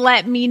 just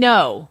let me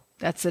know.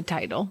 That's the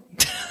title.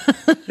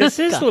 This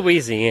is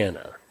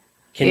Louisiana.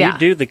 Can you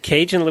do the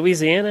Cajun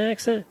Louisiana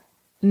accent?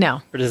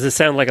 No. Or does it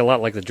sound like a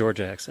lot like the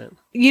Georgia accent?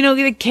 You know,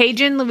 the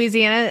Cajun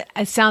Louisiana,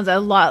 it sounds a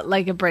lot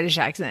like a British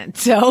accent.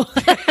 So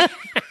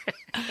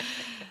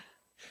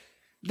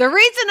the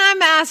reason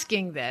I'm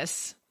asking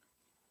this,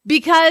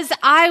 because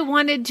I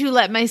wanted to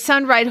let my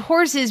son ride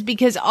horses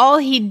because all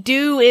he'd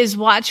do is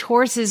watch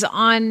horses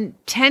on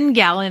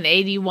 10-gallon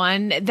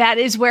 81. That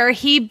is where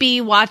he'd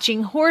be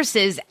watching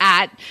horses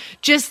at.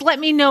 Just let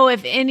me know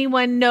if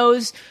anyone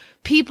knows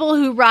people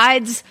who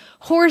rides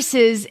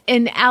horses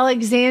in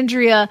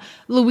Alexandria,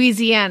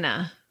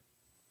 Louisiana.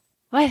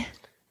 What?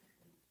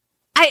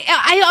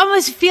 I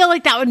almost feel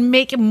like that would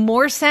make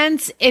more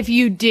sense if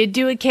you did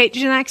do a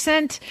Cajun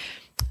accent.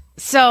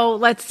 So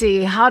let's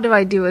see. How do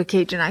I do a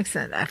Cajun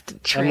accent?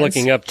 I'm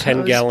looking up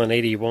 10-gallon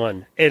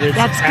 81.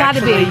 That's got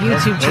to be a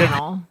YouTube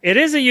channel. It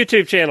is a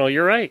YouTube channel.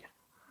 You're right.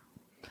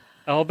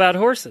 All about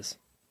horses.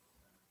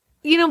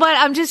 You know what?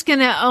 I'm just going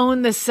to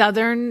own the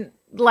Southern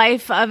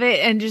life of it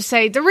and just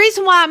say the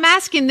reason why I'm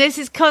asking this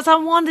is because I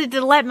wanted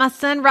to let my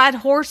son ride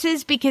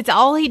horses because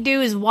all he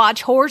do is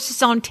watch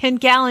horses on 10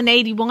 Gallon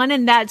 81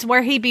 and that's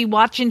where he be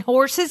watching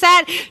horses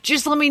at.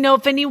 Just let me know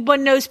if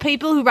anyone knows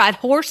people who ride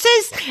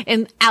horses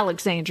in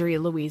Alexandria,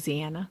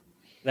 Louisiana.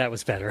 That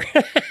was better.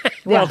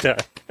 Well done.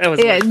 That was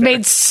it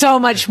made so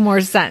much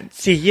more sense.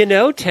 See,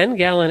 10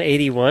 Gallon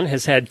 81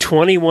 has had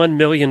 21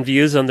 million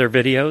views on their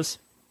videos.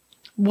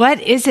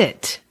 What is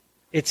it?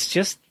 It's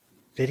just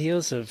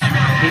videos of people.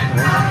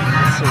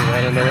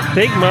 I don't know.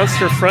 Big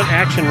Monster Front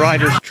Action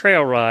Riders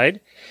Trail Ride.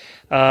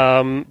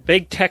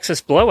 Big Texas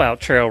Blowout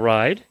Trail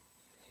Ride.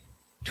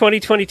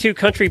 2022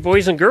 Country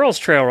Boys and Girls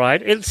Trail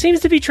Ride. It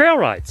seems to be trail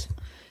rides.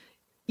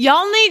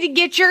 Y'all need to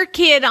get your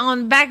kid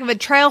on the back of a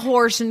trail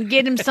horse and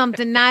get him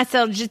something nice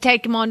that'll just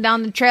take him on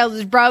down the trail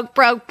that's broke.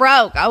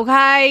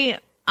 Okay?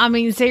 I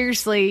mean,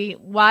 seriously,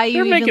 why are you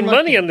They're even making looking?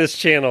 money on this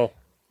channel.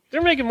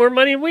 They're making more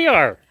money than we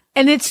are.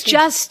 And it's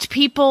just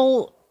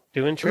people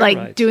doing trail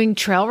rides. Doing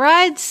trail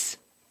rides?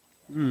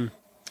 There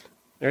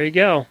you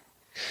go.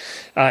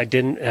 I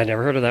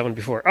never heard of that one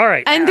before. All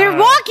right. And they're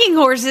walking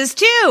horses,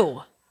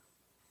 too.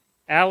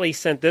 Allie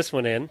sent this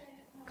one in.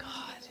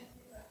 God.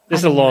 This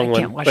is a long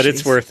one, but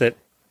it's worth it.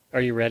 Are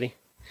you ready?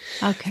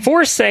 Okay.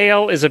 For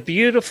sale is a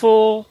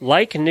beautiful,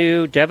 like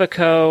new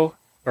Devico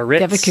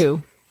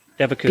Biarritz.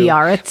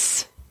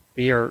 Biarritz.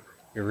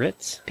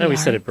 Biarritz? No, we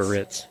said it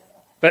Biarritz.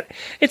 But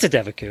it's a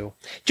Devico.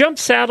 Jump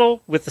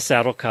saddle with the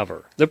saddle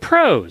cover. The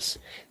pros.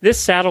 This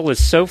saddle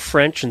is so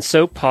French and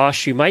so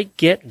posh, you might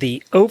get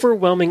the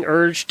overwhelming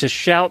urge to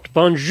shout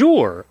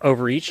bonjour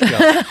over each jump.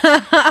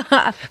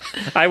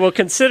 I will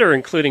consider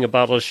including a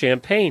bottle of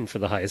champagne for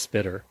the highest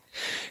bidder.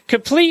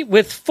 Complete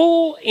with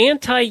full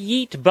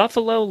anti-yeet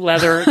buffalo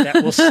leather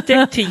that will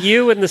stick to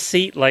you in the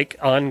seat like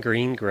on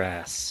green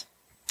grass.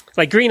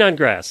 Like green on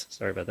grass.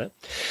 Sorry about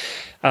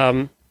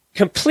that.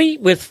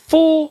 Complete with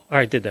full...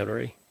 I did that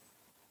already.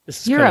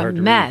 This is You're a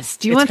mess.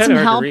 Do you want some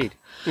help?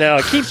 No,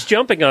 it keeps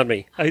jumping on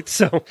me.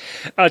 So,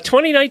 a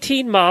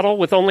 2019 model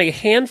with only a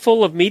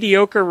handful of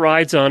mediocre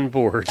rides on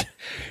board.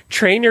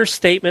 Trainer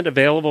statement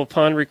available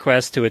upon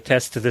request to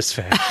attest to this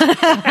fact.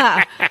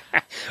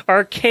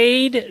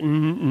 Arcade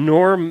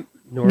normal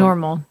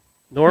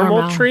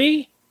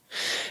tree,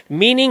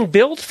 meaning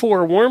built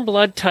for warm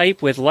blood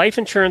type with life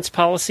insurance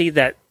policy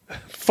that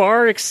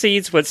far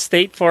exceeds what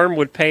State Farm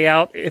would pay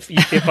out if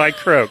I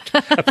croaked.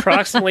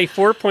 Approximately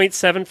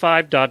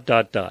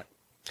 4.75 ...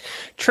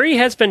 Tree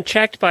has been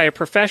checked by a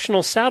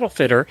professional saddle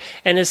fitter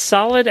and is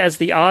solid as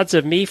the odds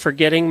of me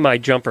forgetting my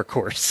jumper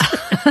course.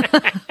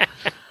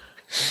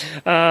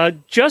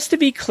 Just to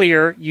be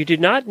clear, you do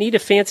not need a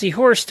fancy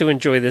horse to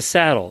enjoy this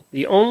saddle.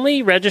 The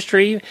only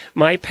registry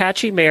my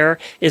patchy mare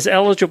is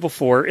eligible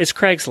for is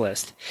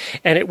Craigslist,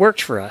 and it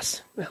worked for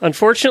us.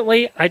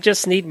 Unfortunately, I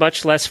just need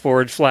much less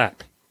forward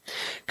flap.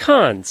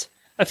 Cons.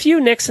 A few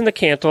nicks in the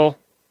cantle,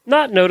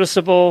 not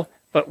noticeable,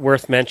 but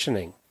worth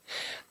mentioning.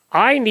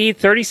 I need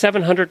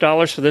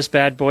 $3,700 for this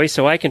bad boy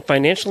so I can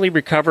financially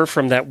recover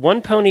from that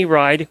one pony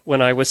ride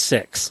when I was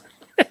 6.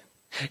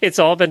 It's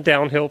all been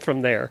downhill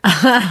from there.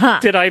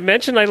 Did I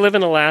mention I live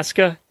in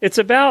Alaska? It's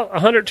about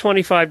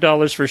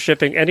 $125 for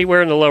shipping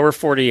anywhere in the lower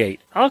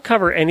 48. I'll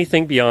cover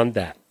anything beyond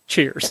that.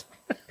 Cheers.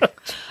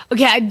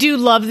 Okay, I do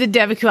love the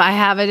Devico. I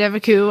have a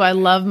Devico. I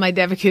love my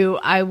Devico.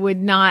 I would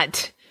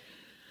not...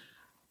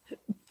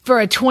 For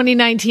a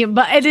 2019,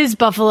 but it is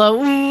Buffalo.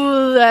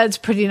 Ooh, that's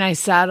pretty nice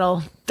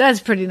saddle. I'm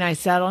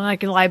not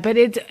gonna lie, but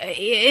it's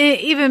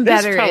even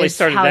better. This probably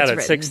started out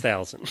at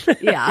 6,000.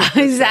 Yeah,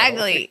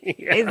 exactly,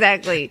 Yeah.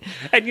 exactly.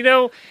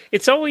 And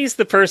it's always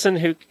the person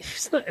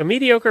who's not a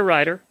mediocre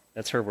rider.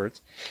 That's her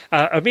words.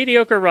 A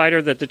mediocre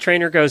rider that the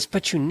trainer goes,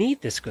 but you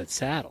need this good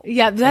saddle.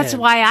 Yeah, that's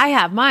why I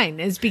have mine.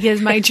 Is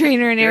because my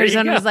trainer in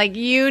Arizona was like,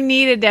 "You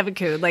need a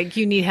Devico, like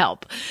you need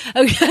help."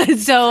 Okay,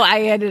 so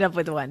I ended up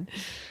with one.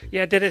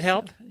 Yeah, did it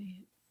help?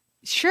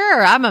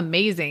 Sure, I'm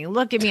amazing.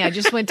 Look at me. I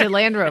just went to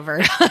Land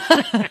Rover.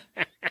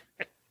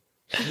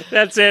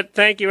 That's it.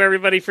 Thank you,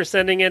 everybody, for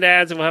sending in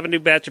ads, and we'll have a new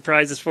batch of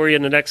prizes for you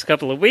in the next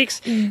couple of weeks.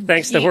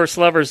 Thanks to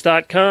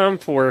horselovers.com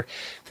for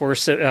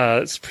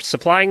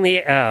supplying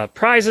the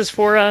prizes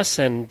for us,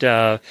 and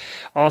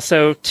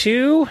also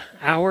to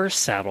our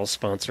saddle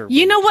sponsor.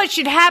 You know what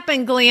should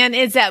happen, Glenn,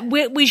 is that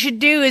what we should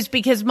do is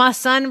because my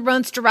son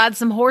wants to ride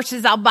some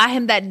horses, I'll buy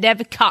him that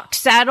Devicock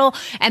saddle,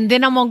 and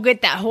then I'm going to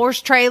get that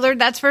horse trailer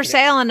that's for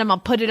sale, and I'm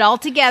going to put it all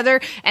together,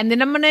 and then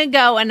I'm going to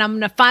go and I'm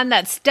going to find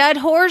that stud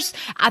horse.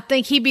 I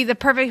think he'd be the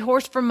perfect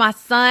horse for my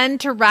son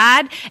to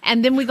ride,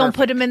 and then we're going to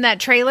put him in that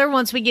trailer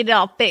once we get it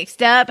all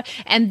fixed up,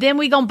 and then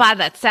we're going to buy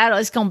that saddle.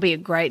 It's going to be a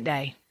great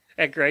day.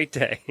 A great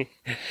day.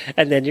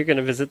 And then you're going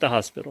to visit the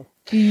hospital.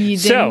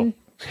 So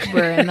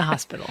we're in the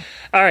hospital.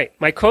 All right.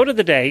 My quote of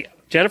the day.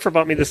 Jennifer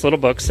bought me this little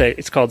book.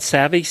 It's called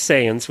Savvy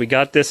Sayings. We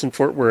got this in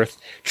Fort Worth.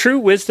 True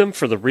Wisdom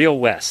for the Real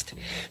West.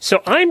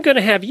 So I'm going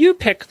to have you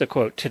pick the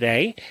quote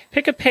today.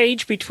 Pick a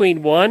page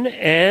between 1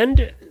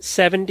 and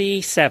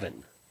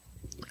 77.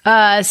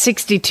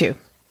 62.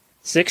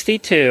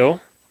 62.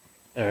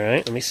 All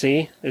right, let me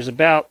see. There's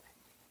about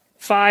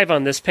 5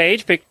 on this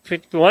page. Pick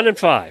 1 and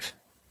 5.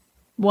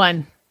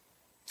 1.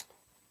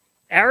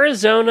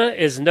 Arizona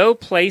is no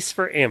place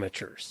for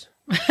amateurs.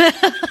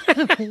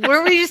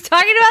 Were we just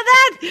talking about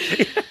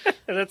that?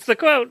 That's the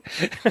quote.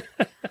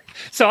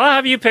 So I'll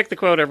have you pick the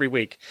quote every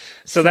week.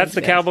 So that's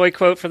the cowboy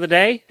quote for the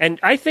day. And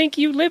I think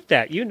you lived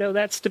that. You know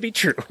that's to be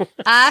true.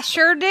 I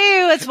sure do.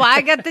 That's why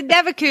I got the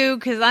Devaku,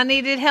 because I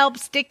needed help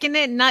sticking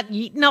it and not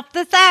eating up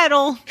the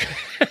saddle.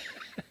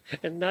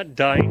 And not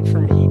dying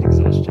from heat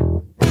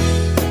exhaustion.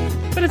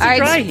 But it's a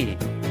dry heat.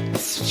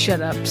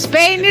 Shut up.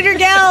 Spay neuter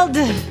geld.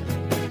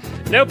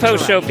 No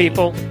post show,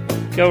 people.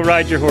 Go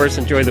ride your horse.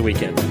 Enjoy the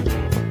weekend.